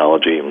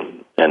geotechnology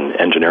and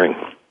engineering.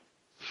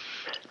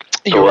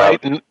 You're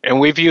right, and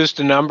we've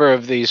used a number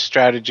of these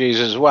strategies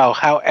as well.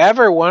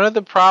 However, one of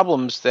the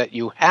problems that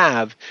you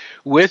have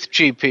with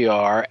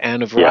GPR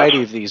and a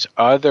variety of these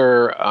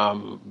other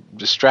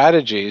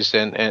strategies,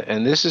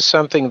 and this is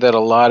something that a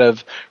lot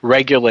of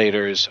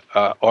regulators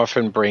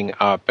often bring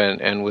up,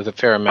 and with a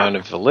fair amount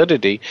of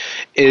validity,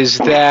 is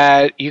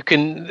that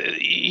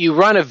you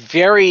run a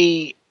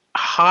very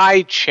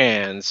high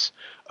chance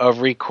of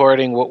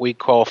recording what we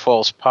call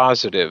false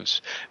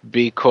positives,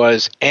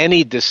 because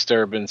any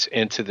disturbance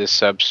into the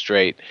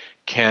substrate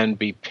can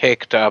be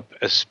picked up,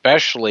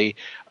 especially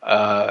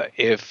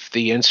if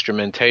the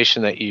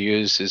instrumentation that you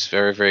use is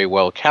very, very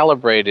well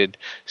calibrated,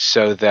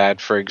 so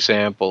that, for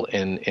example,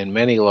 in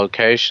many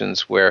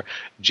locations where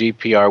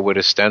GPR would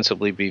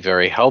ostensibly be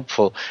very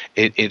helpful,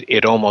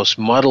 it almost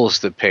muddles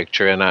the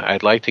picture. And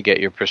I'd like to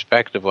get your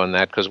perspective on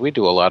that, because we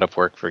do a lot of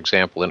work, for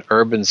example, in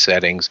urban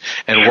settings,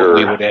 and what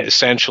we would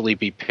essentially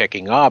be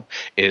picking up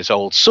is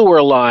old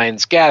sewer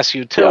lines, gas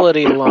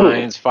utility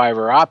lines,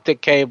 fiber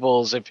optic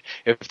cables.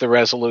 If the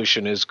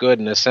resolution is good,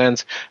 in a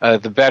sense,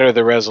 the better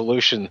the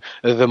resolution,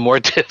 the more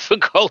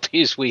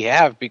difficulties we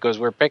have, because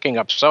we're picking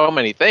up so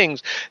many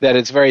things that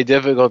it's very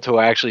difficult to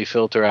actually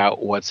filter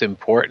out what's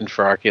important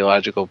for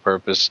archaeological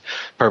purposes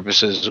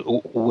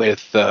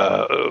with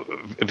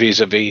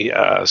vis-a-vis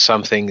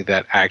something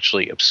that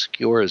actually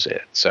obscures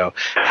it. So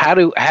how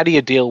do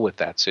you deal with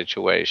that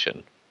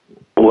situation?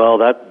 Well,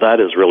 that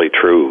is really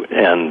true,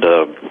 and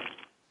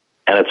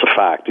it's a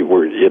fact.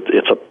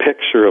 It's a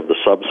picture of the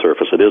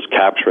subsurface. It is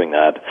capturing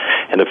that.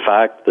 And in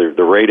fact,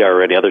 the radar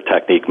or any other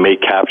technique may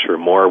capture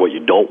more what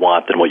you don't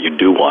want than what you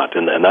do want.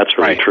 And that's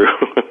really true.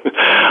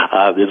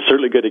 It's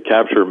certainly good to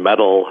capture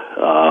metal,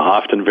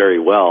 often very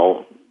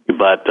well,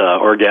 but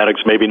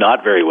organics maybe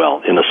not very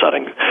well in the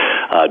setting.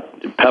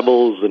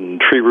 Pebbles and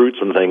tree roots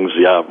and things,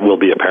 will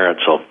be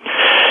apparent. So,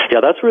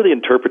 that's really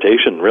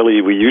interpretation.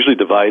 Really, we usually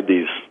divide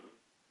these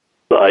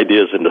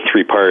ideas into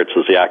three parts.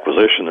 There's the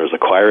acquisition, there's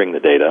acquiring the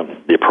data,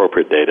 the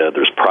appropriate data,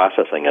 there's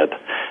processing it,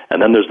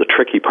 and then there's the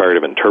tricky part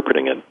of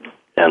interpreting it.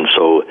 And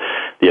so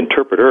the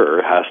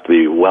interpreter has to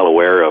be well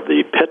aware of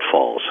the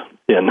pitfalls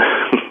and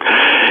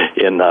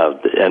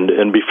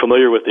be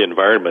familiar with the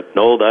environment.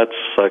 No, that's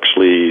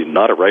actually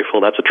not a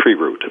rifle, that's a tree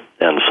root.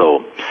 And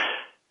so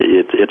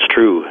it's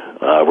true.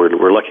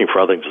 We're looking for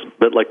other things, a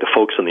bit like the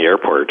folks in the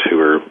airport who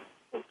are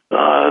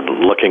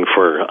looking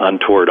for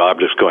untoward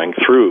objects going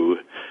through.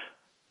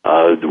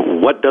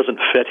 What doesn't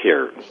fit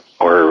here,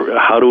 or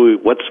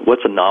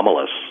what's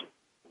anomalous?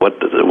 What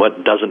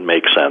doesn't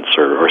make sense,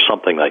 or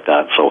something like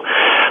that. So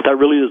that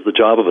really is the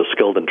job of a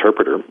skilled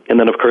interpreter. And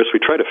then, of course, we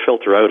try to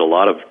filter out a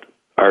lot of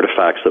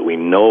artifacts that we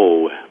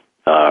know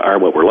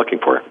aren't what we're looking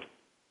for.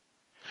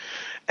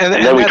 And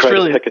then we try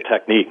to pick a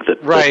technique that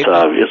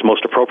is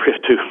most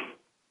appropriate to.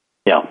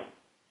 Yeah.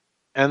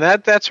 And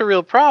that's a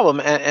real problem.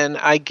 And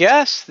I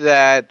guess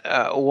that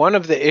one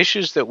of the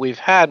issues that we've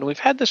had, and we've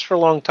had this for a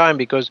long time,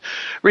 because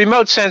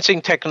remote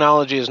sensing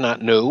technology is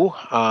not new.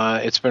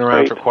 It's been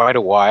around for quite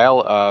a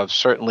while.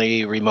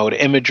 Certainly remote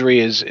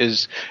imagery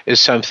is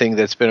something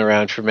that's been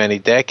around for many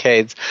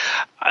decades.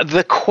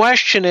 The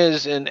question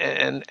is,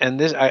 and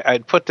this,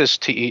 I'd put this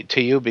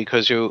to you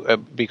because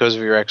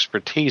of your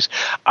expertise.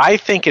 I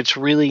think it's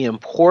really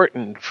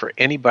important for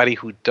anybody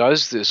who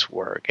does this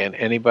work, and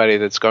anybody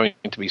that's going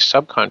to be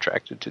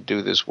subcontracted to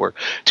do this work,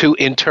 to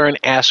in turn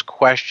ask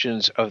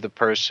questions of the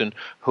person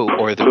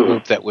or the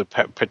group that would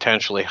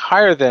potentially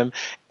hire them.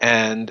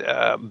 And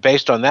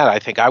based on that, I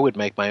think I would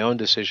make my own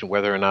decision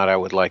whether or not I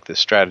would like this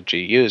strategy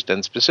used.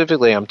 And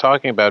specifically, I'm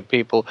talking about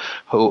people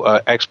who,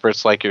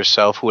 experts like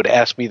yourself, who would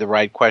ask me the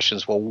right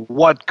questions. Well,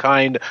 what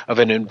kind of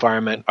an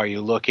environment are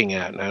you looking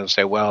at? And I would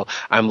say, well,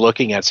 I'm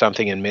looking at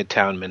something in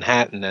Midtown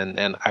Manhattan.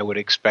 And I would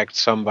expect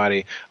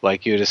somebody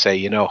like you to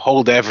say,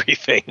 hold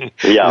everything.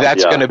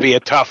 That's going to be a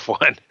tough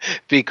one,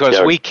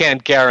 because we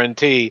can't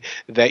guarantee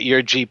that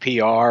your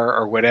GPR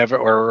or whatever,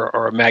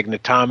 or a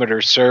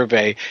magnetometer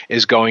survey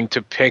is going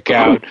to pick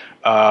out,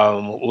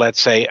 let's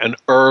say, an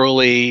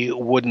early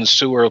wooden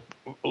sewer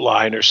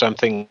line or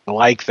something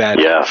like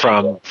that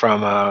from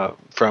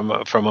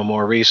a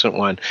more recent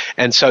one.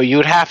 And so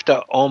you'd have to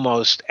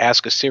almost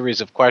ask a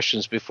series of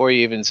questions before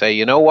you even say,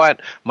 you know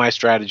what, my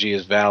strategy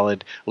is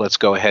valid, let's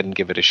go ahead and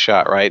give it a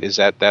shot, right?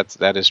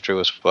 That is true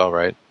as well,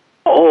 right?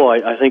 Oh,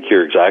 I think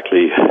you're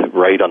exactly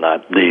right on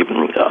that.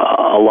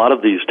 A lot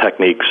of these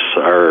techniques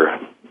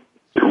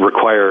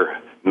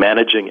require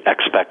managing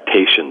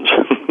expectations.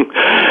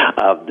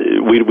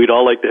 We'd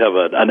all like to have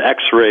an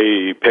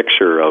X-ray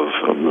picture of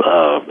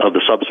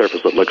the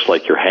subsurface that looks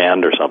like your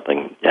hand or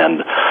something,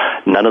 and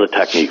none of the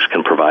techniques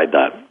can provide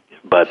that.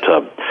 But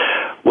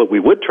what we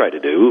would try to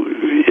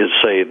do is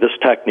say this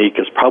technique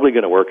is probably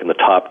going to work in the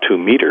top 2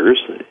 meters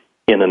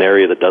in an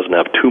area that doesn't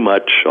have too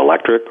much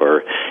electric,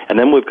 and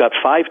then we've got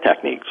 5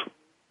 techniques.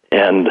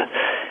 And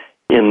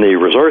in the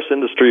resource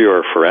industry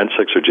or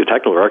forensics or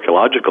geotechnical or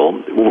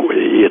archaeological,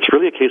 it's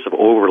really a case of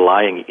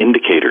overlying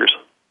indicators.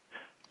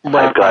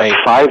 I've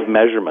got 5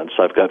 measurements.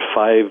 I've got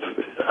 5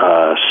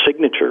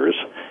 signatures.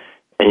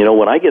 And,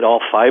 when I get all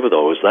 5 of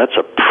those, that's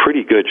a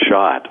pretty good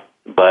shot.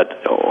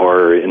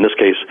 Or in this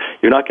case,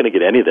 you're not going to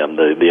get any of them.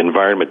 The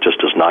environment just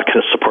is not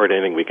going to support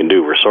anything we can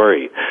do. We're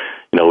sorry.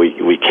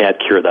 We can't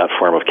cure that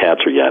form of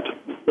cancer yet.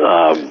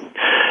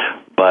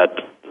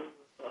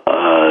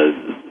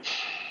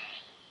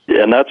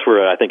 And that's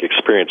where I think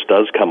experience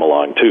does come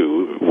along,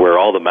 too, where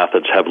all the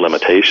methods have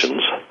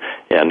limitations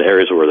and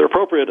areas where they're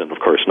appropriate and, of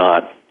course,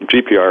 not.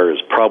 GPR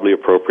is probably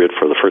appropriate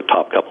for the first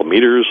top couple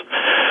meters.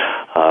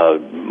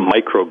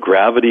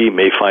 Microgravity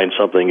may find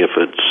something if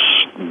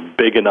it's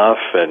big enough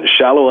and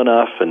shallow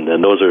enough, and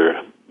those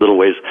are little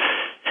ways.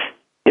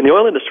 In the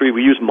oil industry,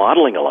 we use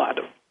modeling a lot,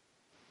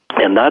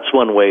 and that's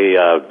one way,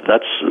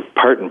 that's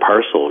part and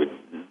parcel.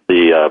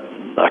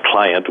 A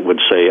client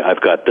would say,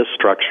 I've got this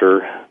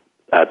structure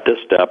at this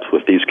depth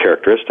with these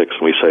characteristics,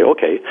 and we say,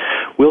 okay,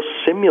 we'll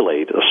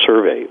simulate a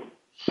survey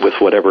with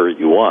whatever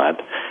you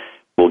want.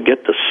 We'll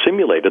get the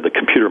simulated, the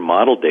computer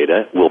model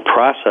data, we'll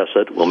process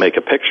it, we'll make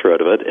a picture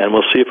out of it, and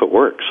we'll see if it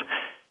works.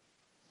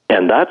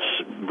 And that's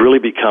really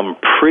become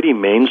pretty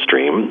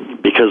mainstream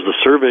because the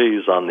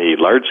surveys on the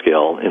large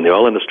scale in the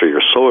oil industry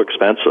are so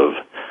expensive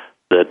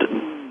that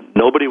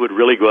nobody would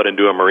really go out and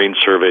do a marine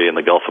survey in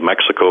the Gulf of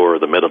Mexico or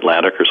the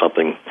Mid-Atlantic or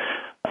something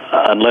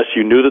unless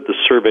you knew that the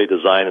survey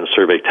design and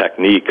survey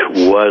technique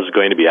was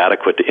going to be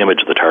adequate to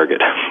image the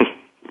target.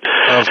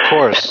 Of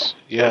course,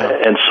 yeah.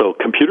 And so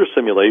computer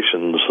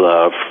simulations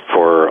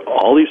for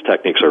all these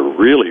techniques are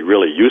really,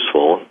 really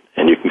useful.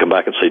 And you can come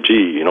back and say,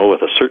 gee,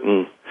 with this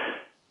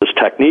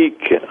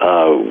technique,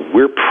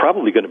 we're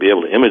probably going to be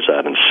able to image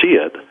that and see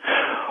it.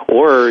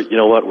 Or, you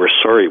know what, we're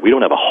sorry, we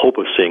don't have a hope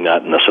of seeing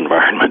that in this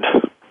environment.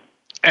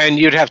 And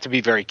you'd have to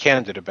be very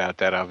candid about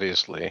that,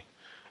 obviously.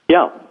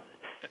 Yeah.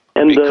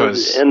 And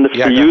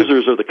the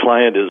users or the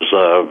client is,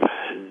 a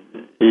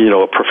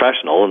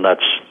professional, and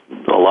that's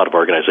a lot of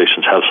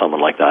organizations have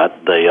someone like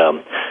that. They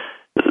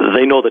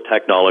know the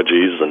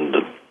technologies,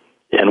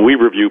 and we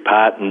review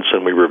patents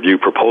and we review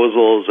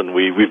proposals, and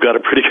we've got a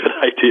pretty good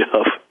idea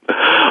of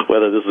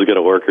whether this is going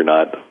to work or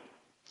not.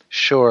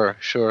 Sure.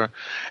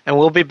 And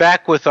we'll be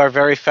back with our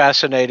very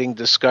fascinating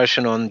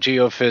discussion on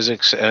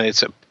geophysics and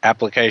its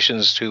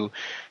applications to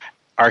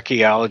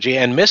archaeology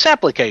and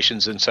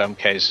misapplications in some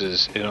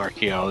cases in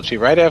archaeology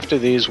right after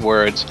these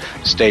words.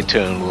 Stay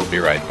tuned. We'll be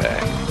right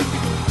back.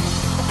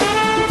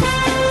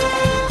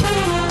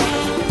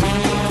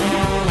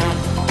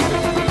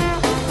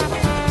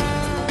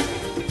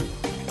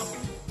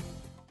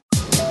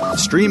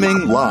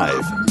 Streaming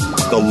live,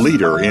 the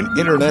leader in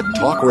Internet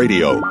talk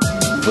radio,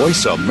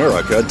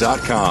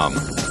 voiceamerica.com.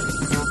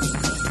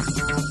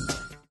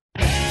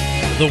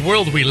 The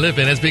world we live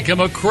in has become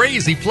a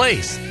crazy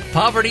place.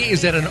 Poverty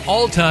is at an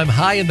all-time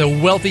high in the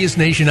wealthiest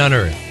nation on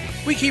earth.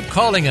 We keep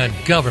calling on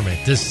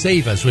government to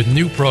save us with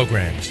new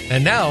programs.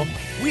 And now,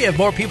 we have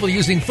more people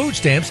using food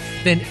stamps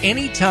than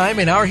any time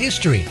in our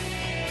history.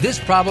 This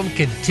problem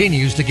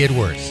continues to get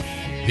worse.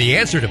 The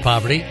answer to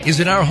poverty is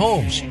in our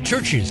homes,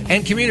 churches,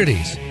 and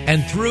communities,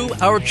 and through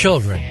our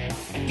children.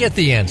 Get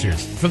the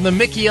answers from The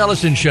Mickey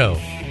Ellison Show,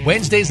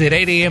 Wednesdays at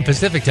 8 a.m.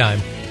 Pacific Time,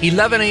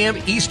 11 a.m.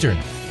 Eastern,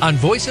 on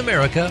Voice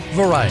America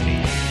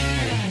Variety.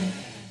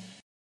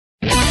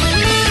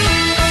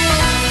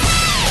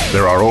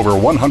 There are over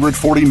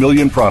 140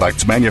 million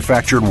products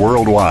manufactured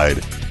worldwide.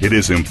 It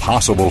is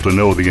impossible to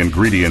know the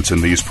ingredients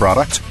in these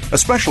products,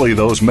 especially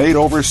those made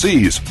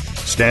overseas.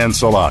 Stan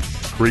Salat,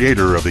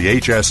 creator of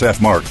the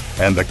HSF Mark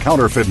and the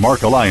Counterfeit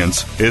Mark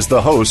Alliance, is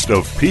the host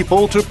of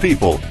People to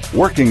People,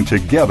 working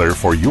together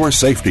for your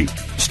safety.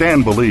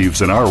 Stan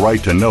believes in our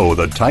right to know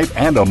the type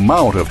and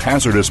amount of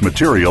hazardous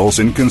materials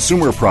in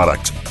consumer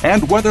products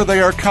and whether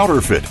they are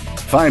counterfeit.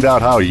 Find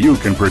out how you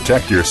can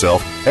protect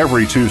yourself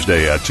every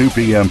Tuesday at 2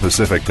 p.m.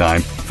 Pacific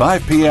Time,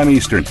 5 p.m.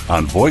 Eastern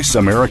on Voice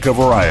America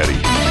Variety.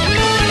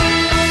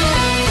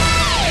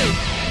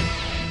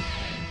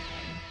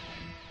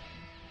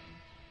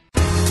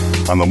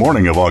 On the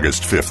morning of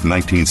August 5th,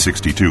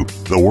 1962,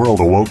 the world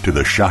awoke to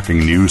the shocking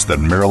news that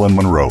Marilyn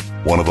Monroe,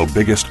 one of the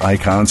biggest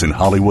icons in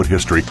Hollywood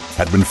history,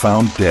 had been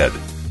found dead.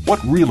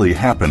 What really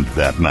happened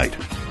that night?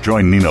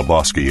 Join Nina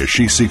Bosky as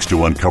she seeks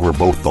to uncover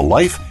both the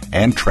life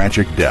and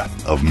tragic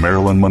death of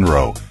Marilyn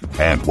Monroe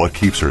and what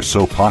keeps her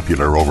so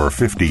popular over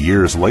 50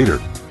 years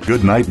later.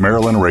 Good Night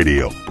Marilyn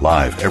Radio,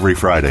 live every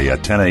Friday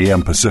at 10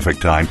 a.m. Pacific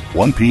Time,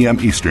 1 p.m.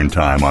 Eastern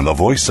Time on the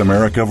Voice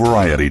America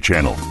Variety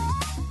Channel.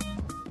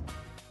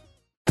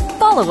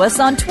 Follow us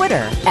on Twitter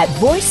at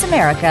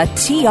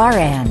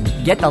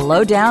VoiceAmericaTRN. Get the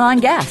lowdown on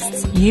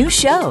guests, new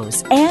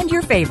shows, and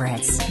your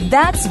favorites.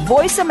 That's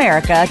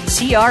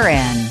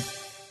VoiceAmericaTRN.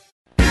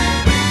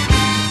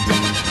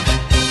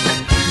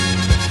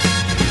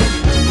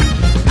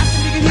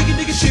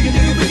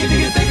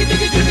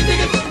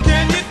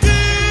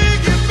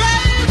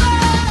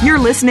 You're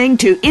listening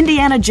to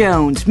Indiana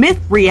Jones, Myth,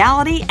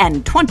 Reality,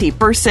 and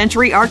 21st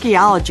Century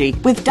Archaeology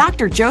with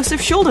Dr. Joseph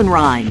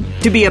Schuldenrein.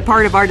 To be a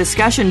part of our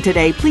discussion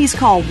today, please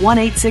call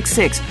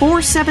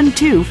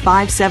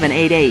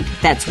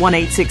 1-866-472-5788. That's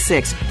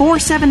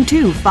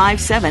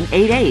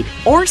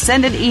 1-866-472-5788. Or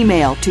send an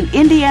email to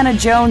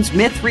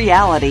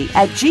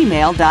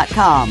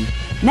indianajonesmythreality@gmail.com.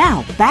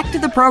 Now, back to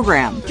the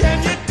program.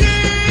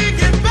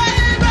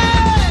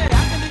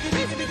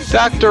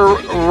 Dr.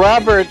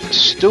 Robert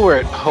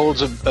Stewart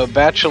holds a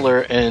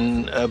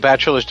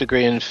bachelor's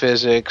degree in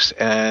physics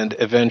and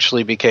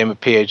eventually became a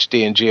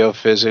PhD in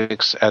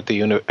geophysics at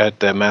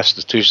the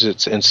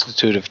Massachusetts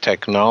Institute of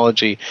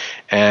Technology.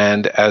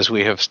 And as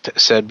we have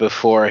said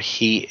before,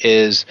 he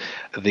is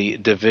the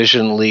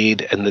division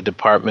lead in the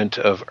Department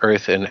of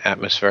Earth and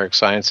Atmospheric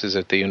Sciences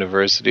at the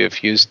University of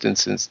Houston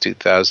since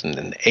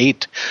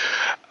 2008.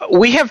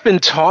 We have been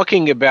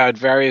talking about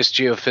various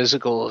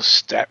geophysical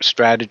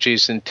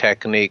strategies and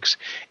techniques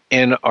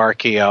in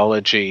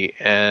archaeology,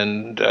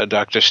 and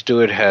Dr.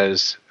 Stewart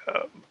has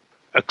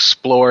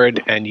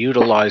explored and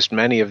utilized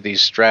many of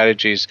these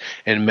strategies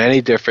in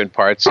many different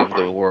parts of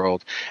the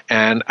world.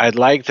 And I'd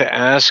like to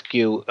ask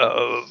you,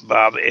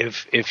 Bob,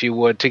 if you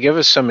would, to give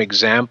us some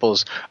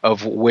examples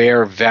of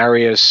where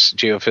various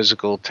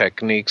geophysical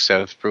techniques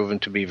have proven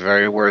to be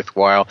very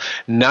worthwhile,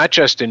 not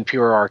just in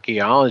pure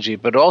archaeology,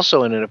 but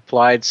also in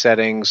applied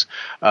settings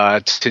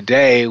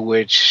today,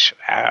 which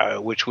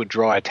would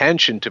draw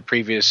attention to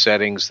previous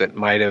settings that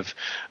might have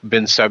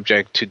been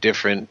subject to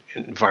different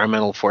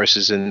environmental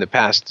forces in the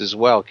past as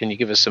well. Can you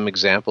give us some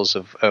examples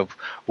of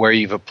where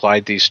you've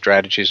applied these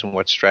strategies and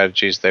what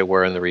strategies they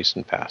were in the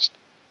recent past?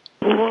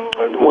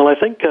 Well, I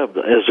think,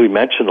 as we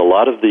mentioned, a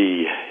lot of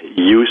the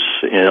use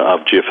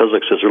of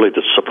geophysics is really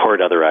to support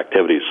other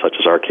activities such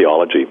as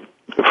archaeology.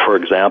 For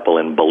example,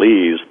 in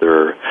Belize,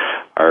 there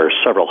are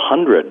several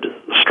hundred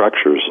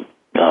structures,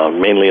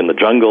 mainly in the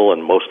jungle,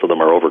 and most of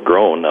them are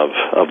overgrown,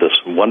 of this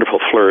wonderful,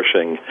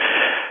 flourishing,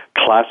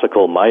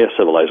 classical Maya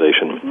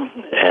civilization.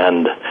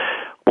 And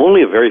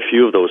only a very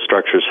few of those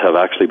structures have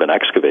actually been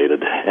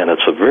excavated, and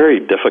it's a very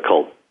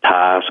difficult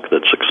task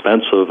that's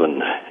expensive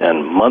and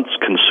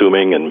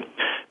months-consuming, and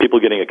people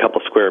getting a couple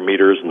square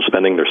meters and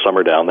spending their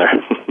summer down there.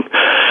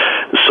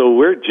 So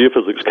where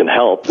geophysics can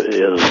help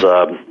is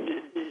to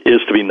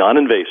be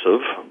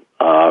non-invasive,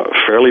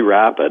 fairly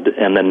rapid,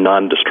 and then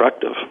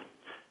non-destructive.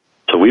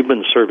 So we've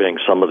been surveying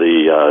some of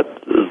the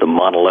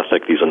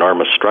monolithic, these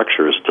enormous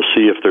structures, to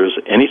see if there's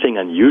anything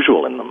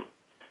unusual in them.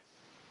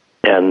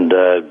 And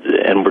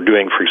we're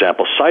doing, for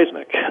example,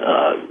 seismic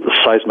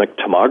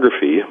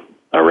tomography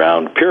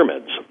around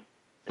pyramids.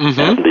 Mm-hmm.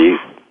 And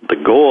the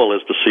goal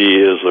is to see,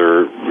 is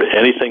there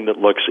anything that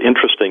looks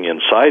interesting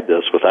inside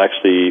this without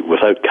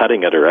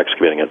cutting it or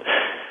excavating it.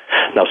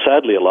 Now,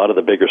 sadly, a lot of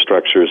the bigger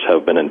structures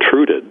have been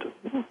intruded,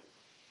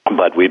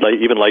 but we'd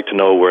even like to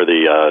know where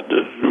the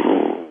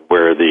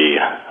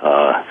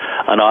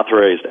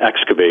unauthorized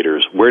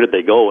excavators, where did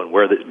they go and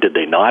where did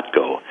they not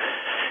go?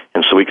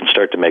 And so we can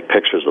start to make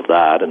pictures of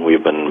that, and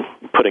we've been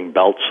putting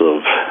belts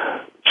of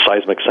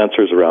seismic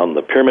sensors around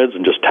the pyramids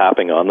and just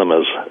tapping on them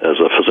as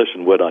a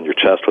physician would on your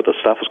chest with a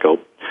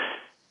stethoscope,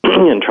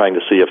 and trying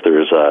to see if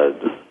there's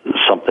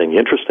something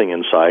interesting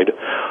inside,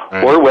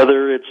 right, or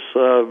whether it's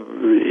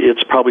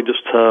probably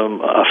just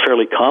a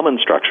fairly common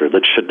structure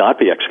that should not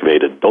be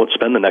excavated. Don't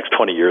spend the next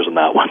 20 years on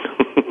that one.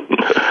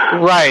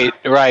 Right.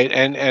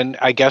 And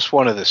I guess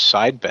one of the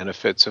side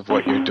benefits of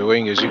what you're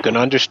doing is you can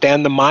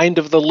understand the mind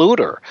of the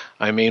looter.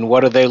 I mean,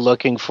 what are they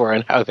looking for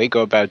and how they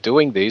go about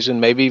doing these,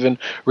 and maybe even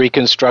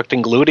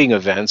reconstructing looting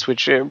events,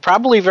 which are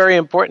probably very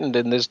important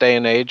in this day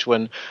and age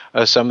when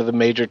some of the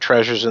major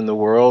treasures in the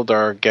world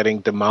are getting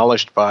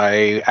demolished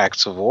by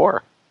acts of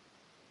war.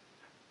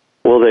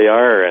 Well, they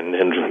are,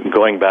 and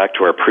going back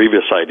to our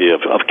previous idea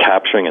of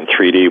capturing in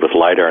 3D with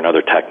LiDAR and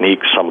other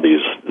techniques, some of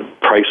these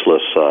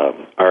priceless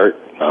art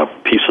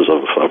pieces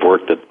of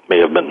work that may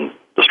have been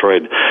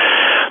destroyed.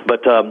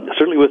 But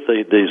certainly with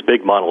these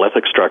big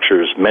monolithic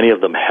structures, many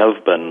of them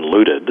have been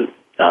looted,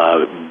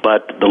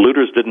 but the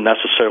looters didn't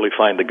necessarily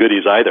find the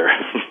goodies either.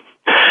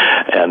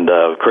 And,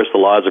 of course, the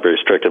laws are very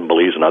strict in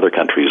Belize and other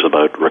countries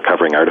about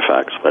recovering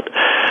artifacts. But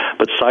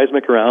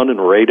seismic around and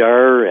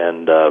radar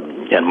and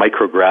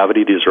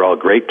microgravity, these are all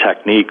great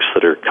techniques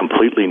that are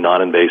completely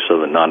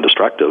non-invasive and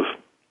non-destructive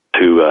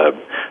to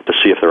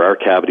see if there are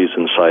cavities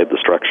inside the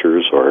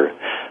structures or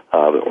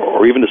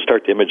even to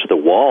start to image the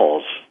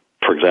walls.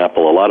 For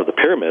example, a lot of the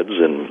pyramids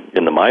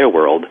in the Maya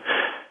world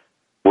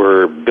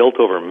were built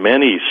over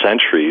many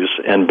centuries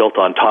and built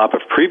on top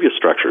of previous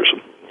structures.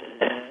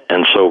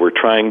 And so we're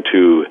trying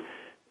to,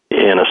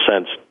 in a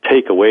sense,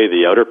 take away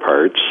the outer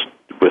parts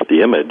with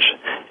the image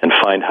and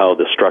find how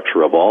the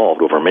structure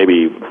evolved over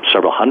maybe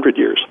several hundred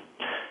years.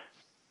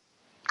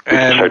 We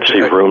can start to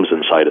see rooms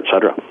inside,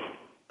 etc.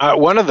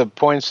 One of the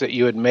points that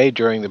you had made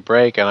during the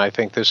break, and I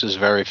think this is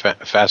very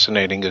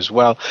fascinating as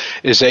well,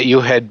 is that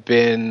you had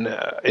been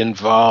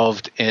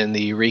involved in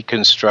the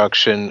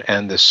reconstruction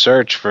and the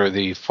search for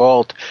the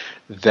fault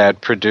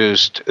that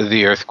produced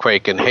the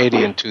earthquake in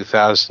Haiti in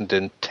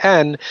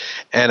 2010.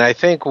 And I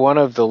think one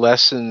of the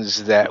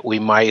lessons that we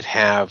might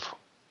have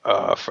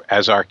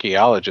as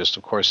archaeologists,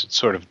 of course, it's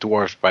sort of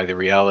dwarfed by the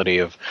reality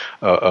of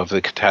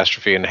the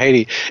catastrophe in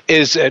Haiti,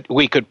 is that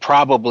we could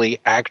probably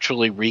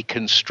actually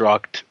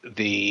reconstruct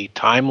the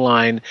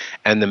timeline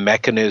and the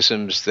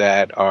mechanisms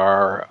that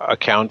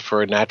account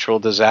for natural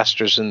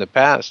disasters in the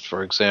past.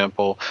 For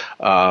example,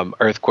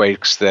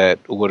 earthquakes that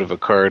would have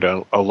occurred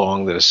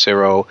along the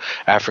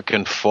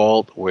Syro-African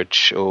Fault,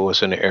 which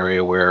was an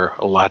area where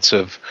lots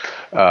of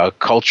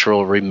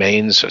cultural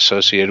remains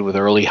associated with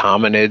early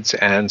hominids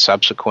and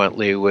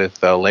subsequently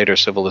with later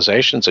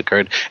civilizations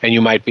occurred, and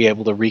you might be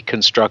able to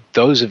reconstruct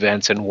those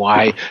events and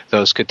why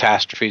those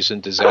catastrophes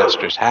and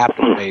disasters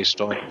happen based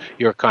on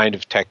your kind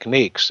of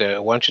techniques. Why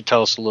don't you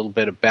tell us a little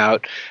bit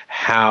about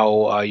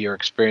how your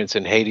experience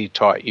in Haiti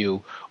taught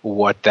you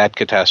what that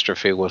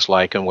catastrophe was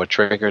like and what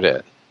triggered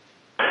it?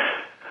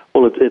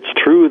 Well, it's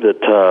true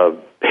that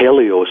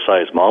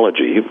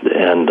paleoseismology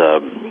and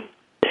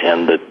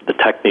the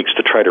techniques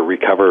to try to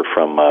recover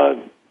from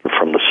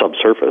the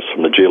subsurface,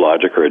 from the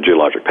geologic or a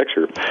geologic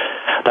picture,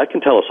 that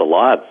can tell us a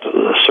lot,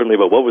 certainly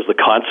about what was the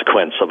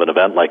consequence of an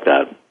event like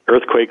that.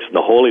 Earthquakes in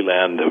the Holy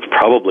Land have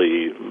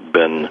probably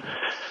been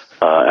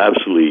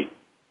absolutely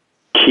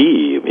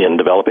key in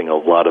developing a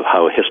lot of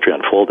how history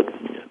unfolded.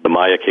 The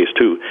Maya case,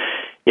 too.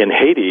 In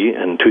Haiti,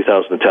 in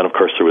 2010, of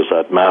course, there was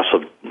that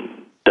massive,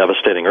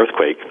 devastating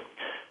earthquake.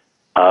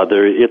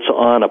 It's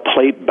on a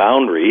plate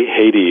boundary.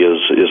 Haiti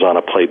is on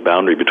a plate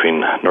boundary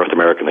between North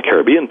America and the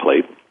Caribbean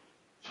plate.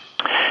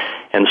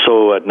 And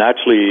so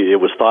naturally it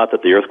was thought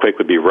that the earthquake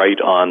would be right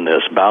on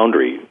this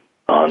boundary,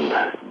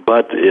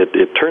 but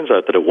it turns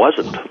out that it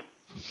wasn't.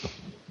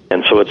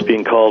 And so it's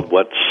being called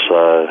what's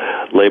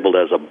labeled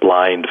as a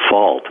blind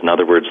fault. In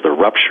other words, the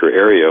rupture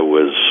area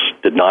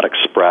did not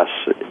express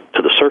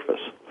to the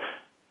surface.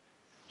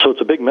 So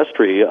it's a big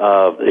mystery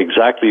of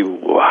exactly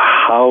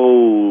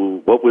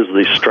what was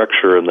the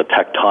structure and the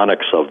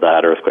tectonics of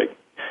that earthquake.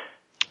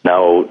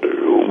 Now,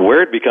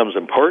 where it becomes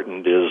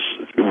important is,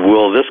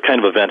 will this kind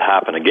of event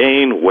happen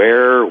again?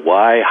 Where,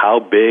 why, how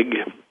big?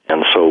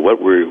 And so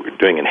what we're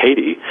doing in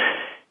Haiti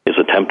is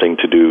attempting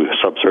to do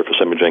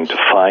subsurface imaging to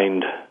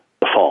find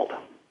the fault.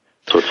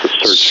 So it's a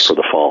search for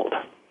the fault.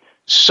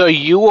 So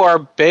you are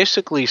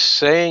basically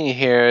saying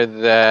here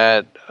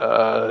that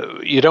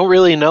you don't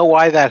really know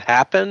why that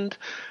happened,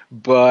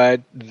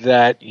 but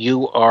that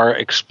you are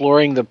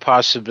exploring the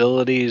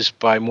possibilities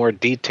by more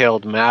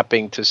detailed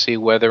mapping to see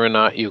whether or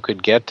not you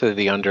could get to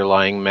the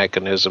underlying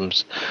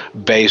mechanisms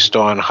based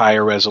on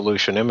higher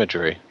resolution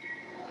imagery.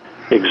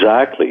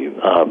 Exactly.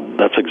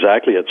 That's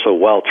exactly it. So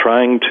while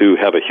trying to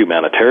have a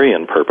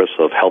humanitarian purpose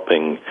of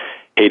helping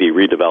Haiti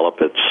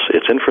redevelop its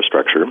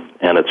infrastructure,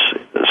 and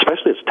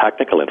especially its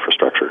technical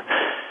infrastructure,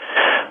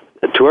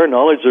 to our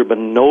knowledge, there have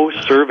been no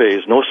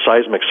surveys, no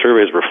seismic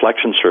surveys,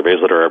 reflection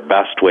surveys that are our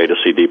best way to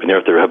see deep in the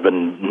earth. There have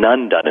been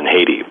none done in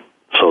Haiti.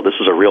 So this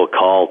is a real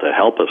call to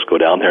help us go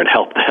down there and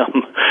help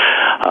them.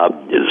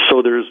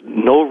 So there's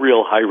no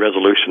real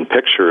high-resolution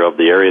picture of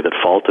the area that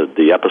faulted,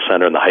 the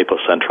epicenter and the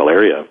hypocentral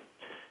area.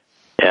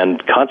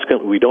 And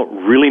consequently, we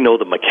don't really know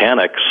the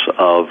mechanics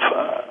of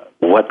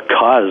what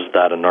caused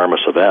that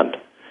enormous event.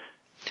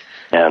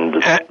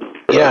 And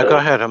yeah, go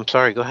ahead. I'm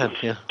sorry. Go ahead.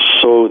 Yeah.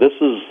 So this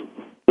is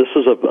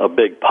a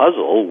big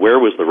puzzle. Where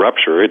was the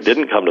rupture? It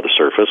didn't come to the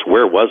surface.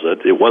 Where was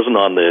it? It wasn't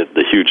on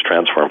the huge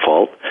transform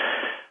fault.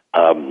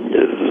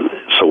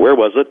 So where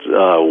was it?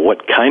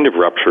 What kind of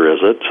rupture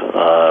is it?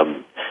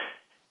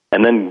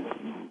 And then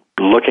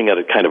looking at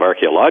it kind of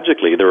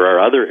archaeologically, there are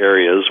other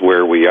areas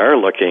where we are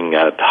looking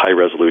at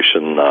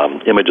high-resolution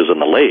images in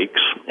the lakes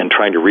and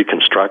trying to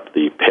reconstruct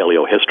the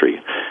paleohistory.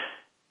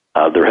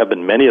 There have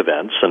been many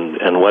events,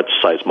 and what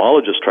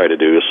seismologists try to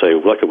do is say,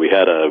 look, we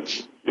had a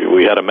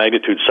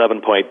magnitude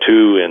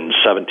 7.2 in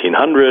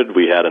 1700,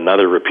 we had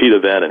another repeat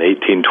event in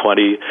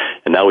 1820,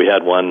 and now we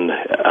had one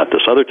at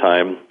this other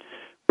time.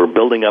 We're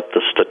building up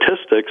the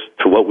statistics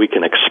to what we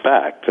can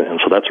expect, and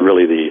so that's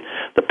really the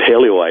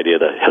paleo idea,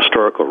 the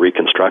historical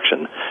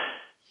reconstruction.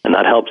 And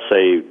that helps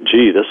say,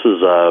 gee, this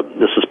is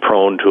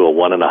prone to a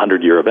 1 in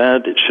 100 year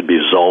event. It should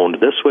be zoned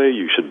this way.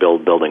 You should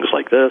build buildings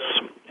like this.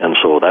 And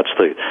so that's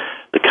the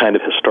kind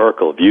of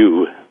historical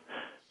view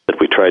that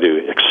we try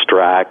to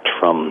extract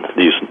from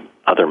these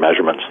other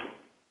measurements.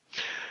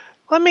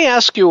 Let me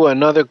ask you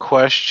another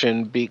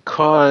question,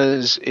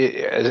 because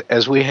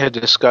as we had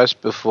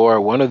discussed before,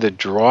 one of the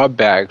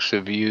drawbacks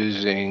of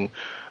using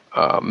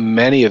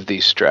many of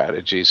these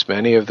strategies,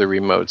 many of the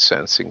remote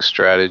sensing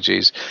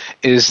strategies,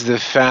 is the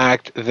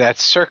fact that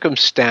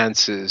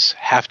circumstances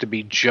have to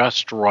be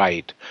just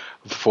right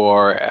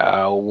for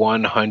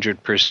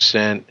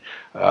 100%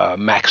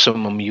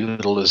 maximum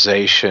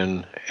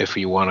utilization, if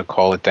you want to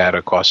call it that,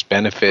 or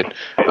cost-benefit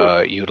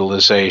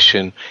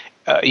utilization.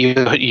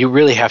 You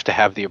really have to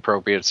have the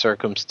appropriate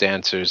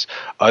circumstances.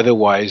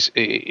 Otherwise,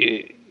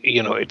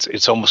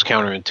 it's almost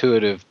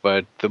counterintuitive,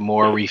 but the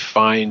more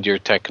refined your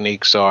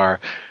techniques are,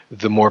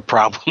 the more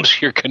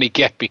problems you're going to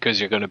get, because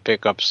you're going to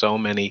pick up so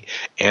many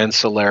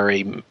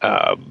ancillary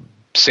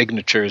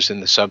signatures in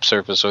the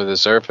subsurface or the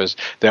surface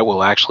that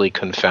will actually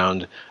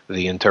confound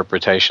the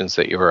interpretations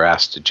that you were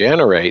asked to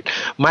generate.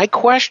 My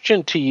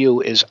question to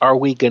you is, are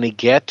we going to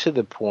get to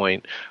the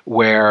point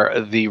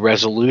where the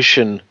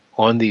resolution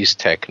on these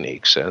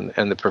techniques and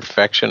the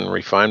perfection and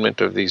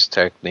refinement of these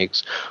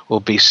techniques will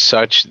be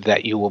such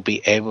that you will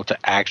be able to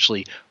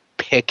actually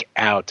pick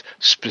out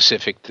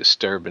specific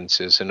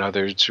disturbances? In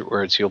other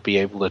words, you'll be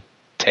able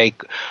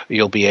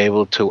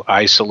to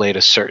isolate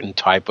a certain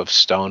type of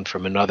stone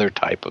from another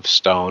type of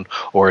stone,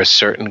 or a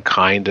certain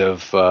kind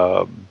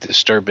of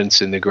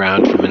disturbance in the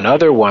ground from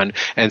another one,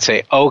 and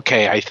say,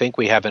 okay, I think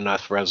we have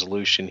enough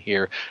resolution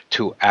here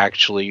to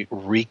actually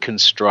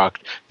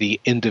reconstruct the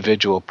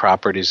individual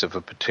properties of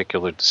a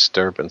particular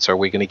disturbance. Are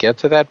we going to get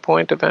to that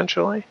point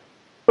eventually?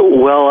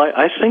 Well,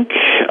 I think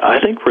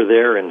we're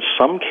there in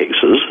some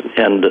cases,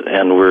 and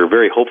we're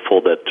very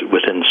hopeful that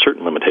within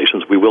certain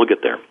limitations we will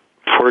get there.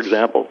 For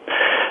example,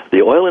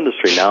 the oil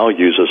industry now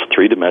uses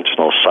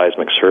three-dimensional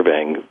seismic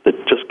surveying that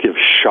just gives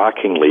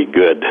shockingly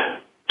good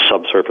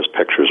subsurface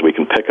pictures. We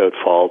can pick out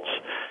faults.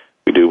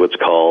 We do what's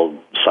called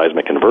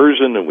seismic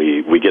inversion, and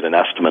we get an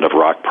estimate of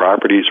rock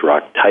properties,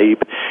 rock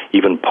type,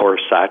 even pore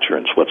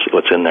saturants,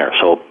 what's in there.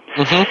 So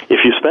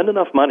if you spend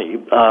enough money,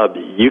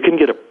 you can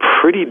get a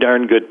pretty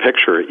darn good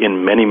picture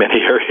in many,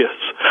 many areas.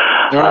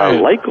 Right.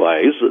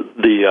 Likewise, with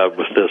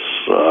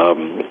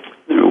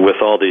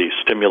all the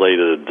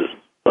stimulated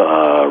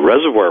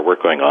reservoir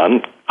work going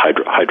on,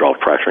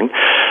 hydraulic fracturing,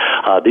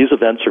 these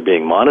events are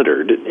being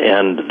monitored,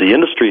 and the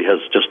industry has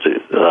just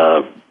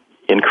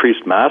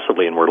increased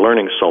massively, and we're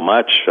learning so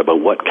much about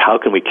how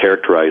can we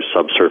characterize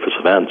subsurface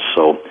events.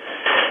 So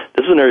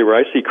this is an area where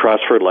I see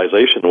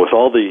cross-fertilization with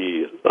all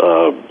the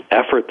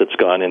effort that's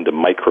gone into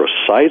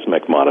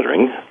microseismic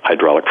monitoring,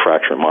 hydraulic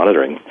fracture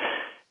monitoring.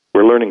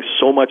 We're learning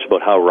so much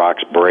about how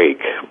rocks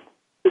break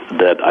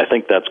that I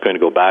think that's going to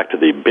go back to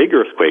the big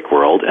earthquake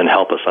world and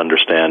help us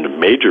understand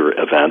major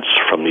events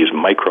from these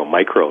micro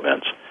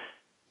events,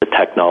 the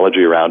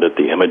technology around it,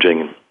 the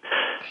imaging.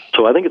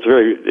 So I think it's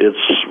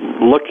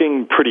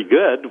looking pretty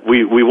good.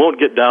 We won't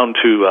get down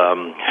to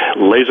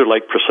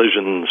laser-like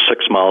precision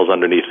 6 miles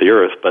underneath the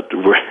earth, but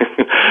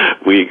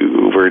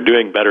we're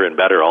doing better and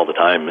better all the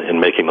time in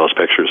making those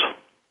pictures.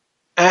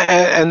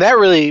 And that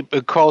really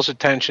calls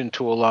attention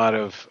to a lot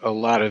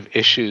of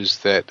issues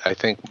that I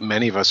think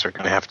many of us are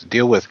going to have to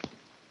deal with.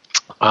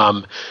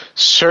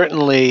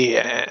 Certainly,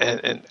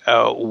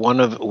 one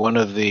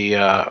of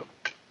the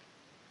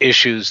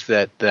issues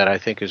that I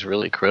think is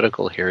really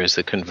critical here is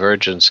the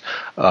convergence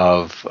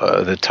of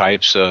the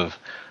types of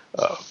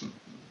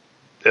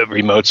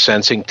remote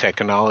sensing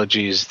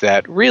technologies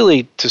that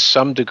really, to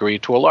some degree,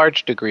 to a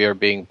large degree, are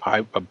being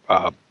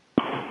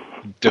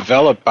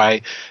developed by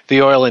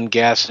the oil and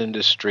gas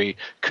industry,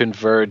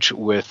 converge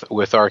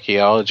with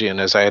archaeology.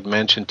 And as I had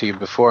mentioned to you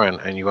before,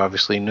 and you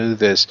obviously knew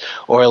this,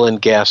 oil and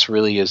gas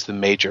really is the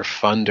major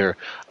funder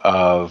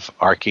of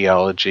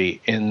archaeology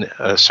in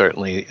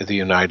certainly the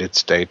United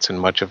States and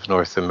much of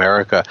North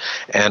America.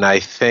 And I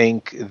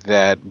think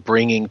that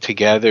bringing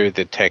together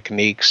the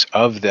techniques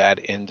of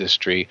that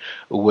industry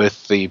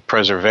with the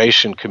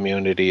preservation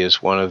community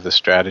is one of the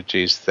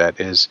strategies that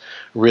is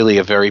really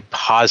a very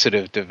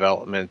positive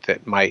development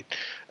that might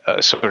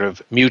sort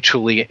of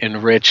mutually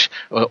enrich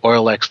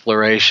oil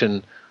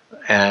exploration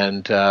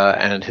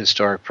and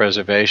historic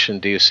preservation.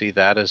 Do you see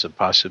that as a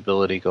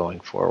possibility going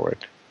forward?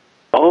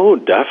 Oh,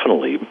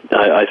 definitely.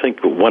 I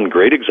think one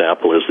great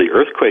example is the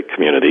earthquake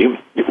community,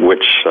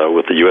 which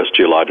with the U.S.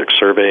 Geologic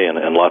Survey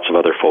and lots of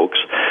other folks,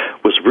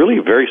 was really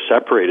very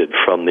separated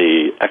from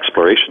the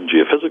exploration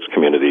geophysics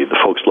community, the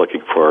folks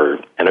looking for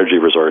energy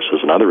resources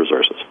and other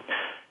resources.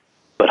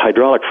 But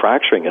hydraulic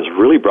fracturing has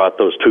really brought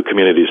those two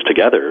communities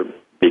together,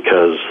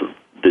 because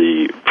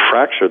the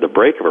fracture, the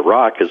break of a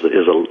rock, is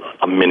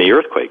a mini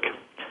earthquake.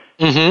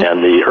 Mm-hmm.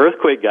 And the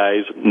earthquake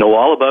guys know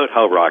all about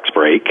how rocks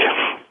break,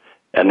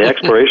 and the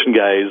exploration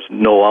guys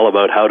know all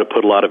about how to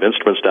put a lot of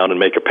instruments down and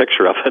make a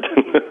picture of it.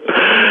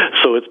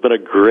 So it's been a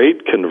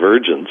great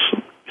convergence.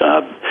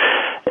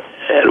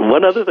 And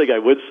one other thing I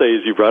would say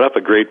is you brought up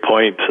a great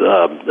point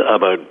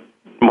about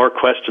more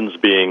questions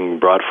being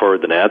brought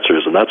forward than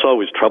answers, and that's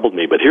always troubled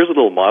me. But here's a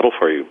little model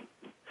for you.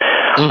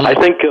 Mm-hmm. I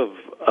think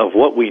of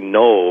what we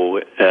know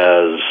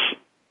as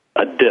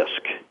a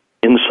disk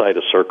inside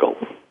a circle,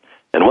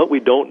 and what we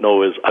don't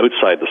know is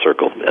outside the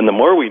circle. And the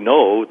more we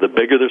know, the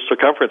bigger the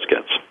circumference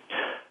gets.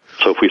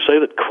 So if we say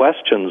that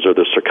questions are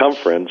the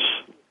circumference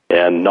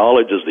and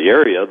knowledge is the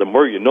area, the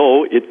more you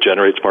know, it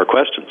generates more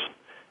questions.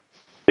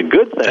 The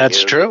good thing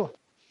is true.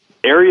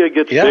 Area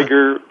gets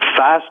bigger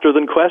faster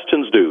than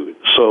questions do.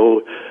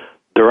 So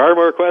there are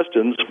more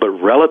questions, but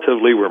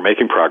relatively we're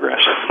making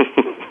progress.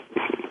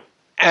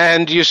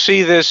 And you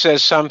see this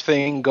as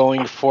something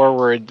going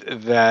forward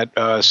that,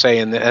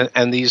 say,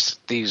 these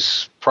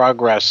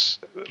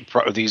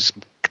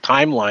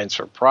timelines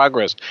for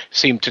progress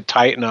seem to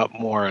tighten up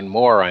more and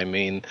more. I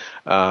mean,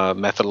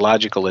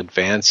 methodological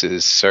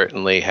advances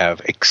certainly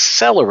have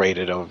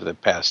accelerated over the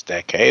past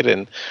decade,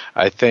 and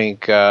I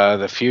think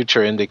the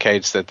future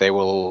indicates that they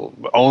will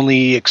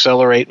only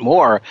accelerate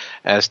more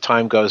as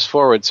time goes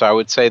forward. So I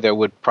would say there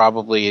would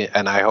probably,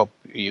 and I hope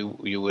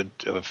you would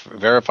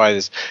verify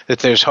this, that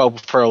there's hope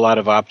for a lot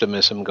of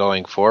optimism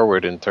going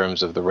forward in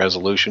terms of the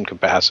resolution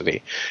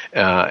capacity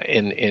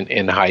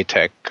in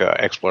high-tech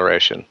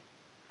exploration.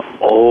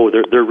 Oh,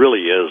 there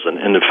really is, and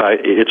in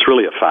fact, it's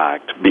really a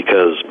fact,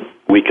 because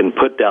we can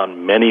put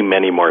down many,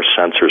 many more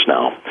sensors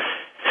now.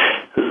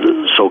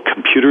 So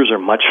computers are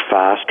much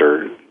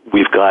faster.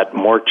 We've got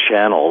more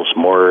channels,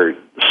 more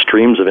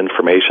streams of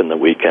information that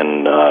we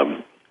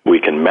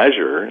can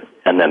measure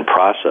and then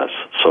process.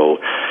 So,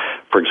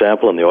 for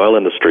example, in the oil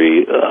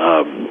industry,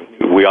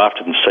 we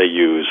often say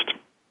used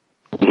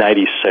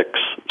 96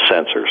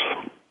 sensors.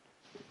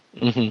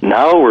 Mm-hmm.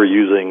 Now we're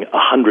using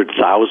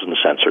 100,000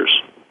 sensors.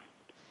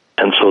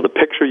 And so the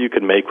picture you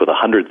can make with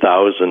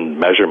 100,000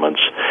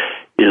 measurements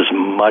is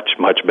much,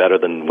 much better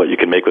than what you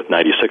can make with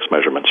 96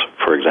 measurements,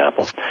 for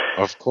example.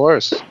 Of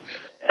course.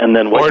 And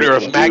then what order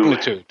of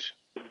magnitude.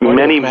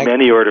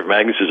 Many order of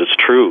magnitudes, it's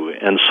true.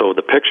 And so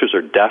the pictures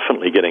are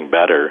definitely getting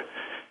better.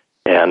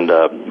 And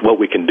what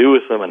we can do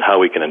with them and how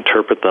we can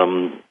interpret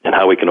them and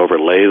how we can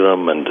overlay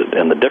them and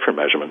the different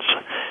measurements,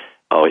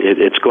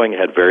 it's going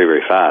ahead very,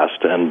 very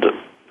fast. And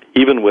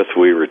even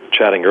we were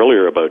chatting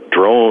earlier about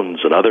drones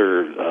and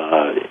other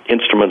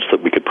instruments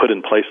that we could put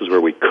in places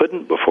where we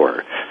couldn't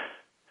before.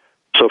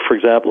 So, for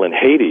example, in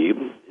Haiti,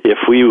 if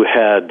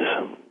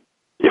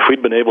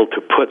we'd been able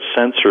to put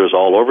sensors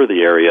all over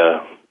the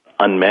area,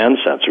 unmanned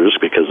sensors,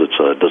 because it's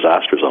a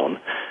disaster zone,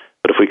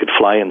 but if we could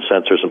fly in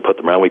sensors and put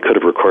them around, we could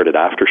have recorded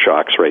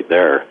aftershocks right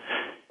there.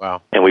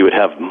 Wow. And we would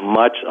have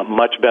a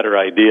much better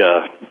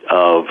idea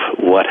of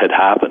what had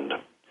happened.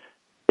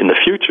 In the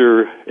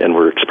future, and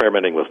we're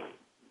experimenting with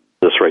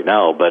this right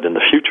now, but in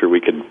the future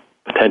we could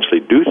potentially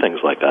do things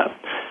like that.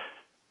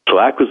 So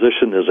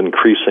acquisition is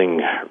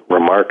increasing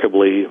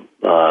remarkably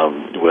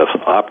with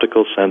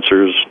optical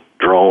sensors,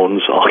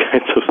 drones, all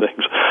kinds of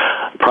things.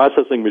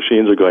 Processing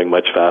machines are going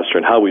much faster,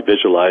 and how we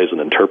visualize and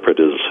interpret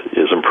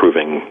is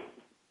improving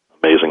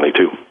amazingly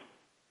too.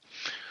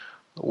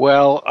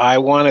 Well, I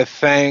want to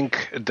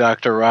thank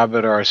Dr.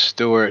 Robert R.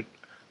 Stewart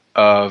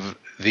of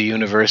the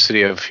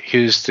University of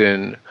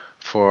Houston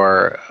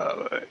for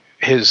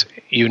his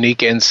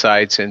unique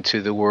insights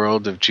into the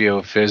world of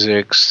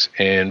geophysics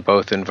in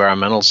both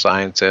environmental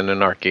science and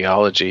in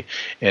archaeology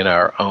in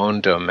our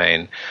own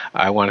domain.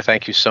 I want to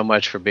thank you so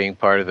much for being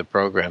part of the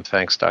program.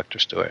 Thanks, Dr.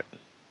 Stewart.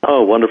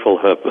 Oh, wonderful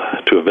to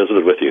have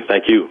visited with you.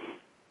 Thank you.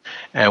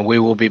 And we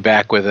will be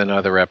back with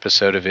another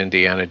episode of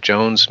Indiana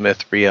Jones,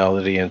 Myth,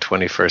 Reality, and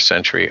 21st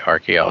Century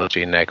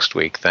Archaeology next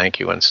week. Thank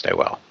you and stay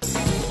well.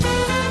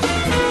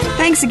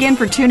 Thanks again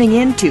for tuning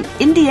in to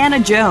Indiana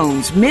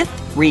Jones, Myth,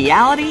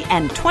 Reality,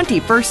 and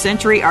 21st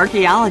Century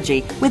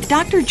Archaeology with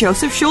Dr.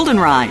 Joseph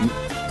Schuldenrein.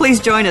 Please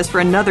join us for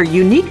another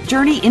unique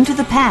journey into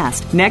the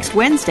past next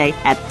Wednesday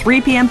at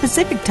 3 p.m.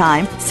 Pacific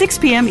Time, 6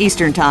 p.m.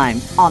 Eastern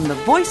Time on the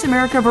Voice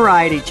America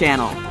Variety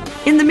Channel.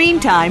 In the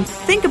meantime,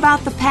 think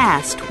about the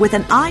past with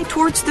an eye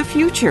towards the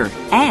future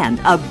and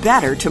a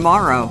better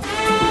tomorrow.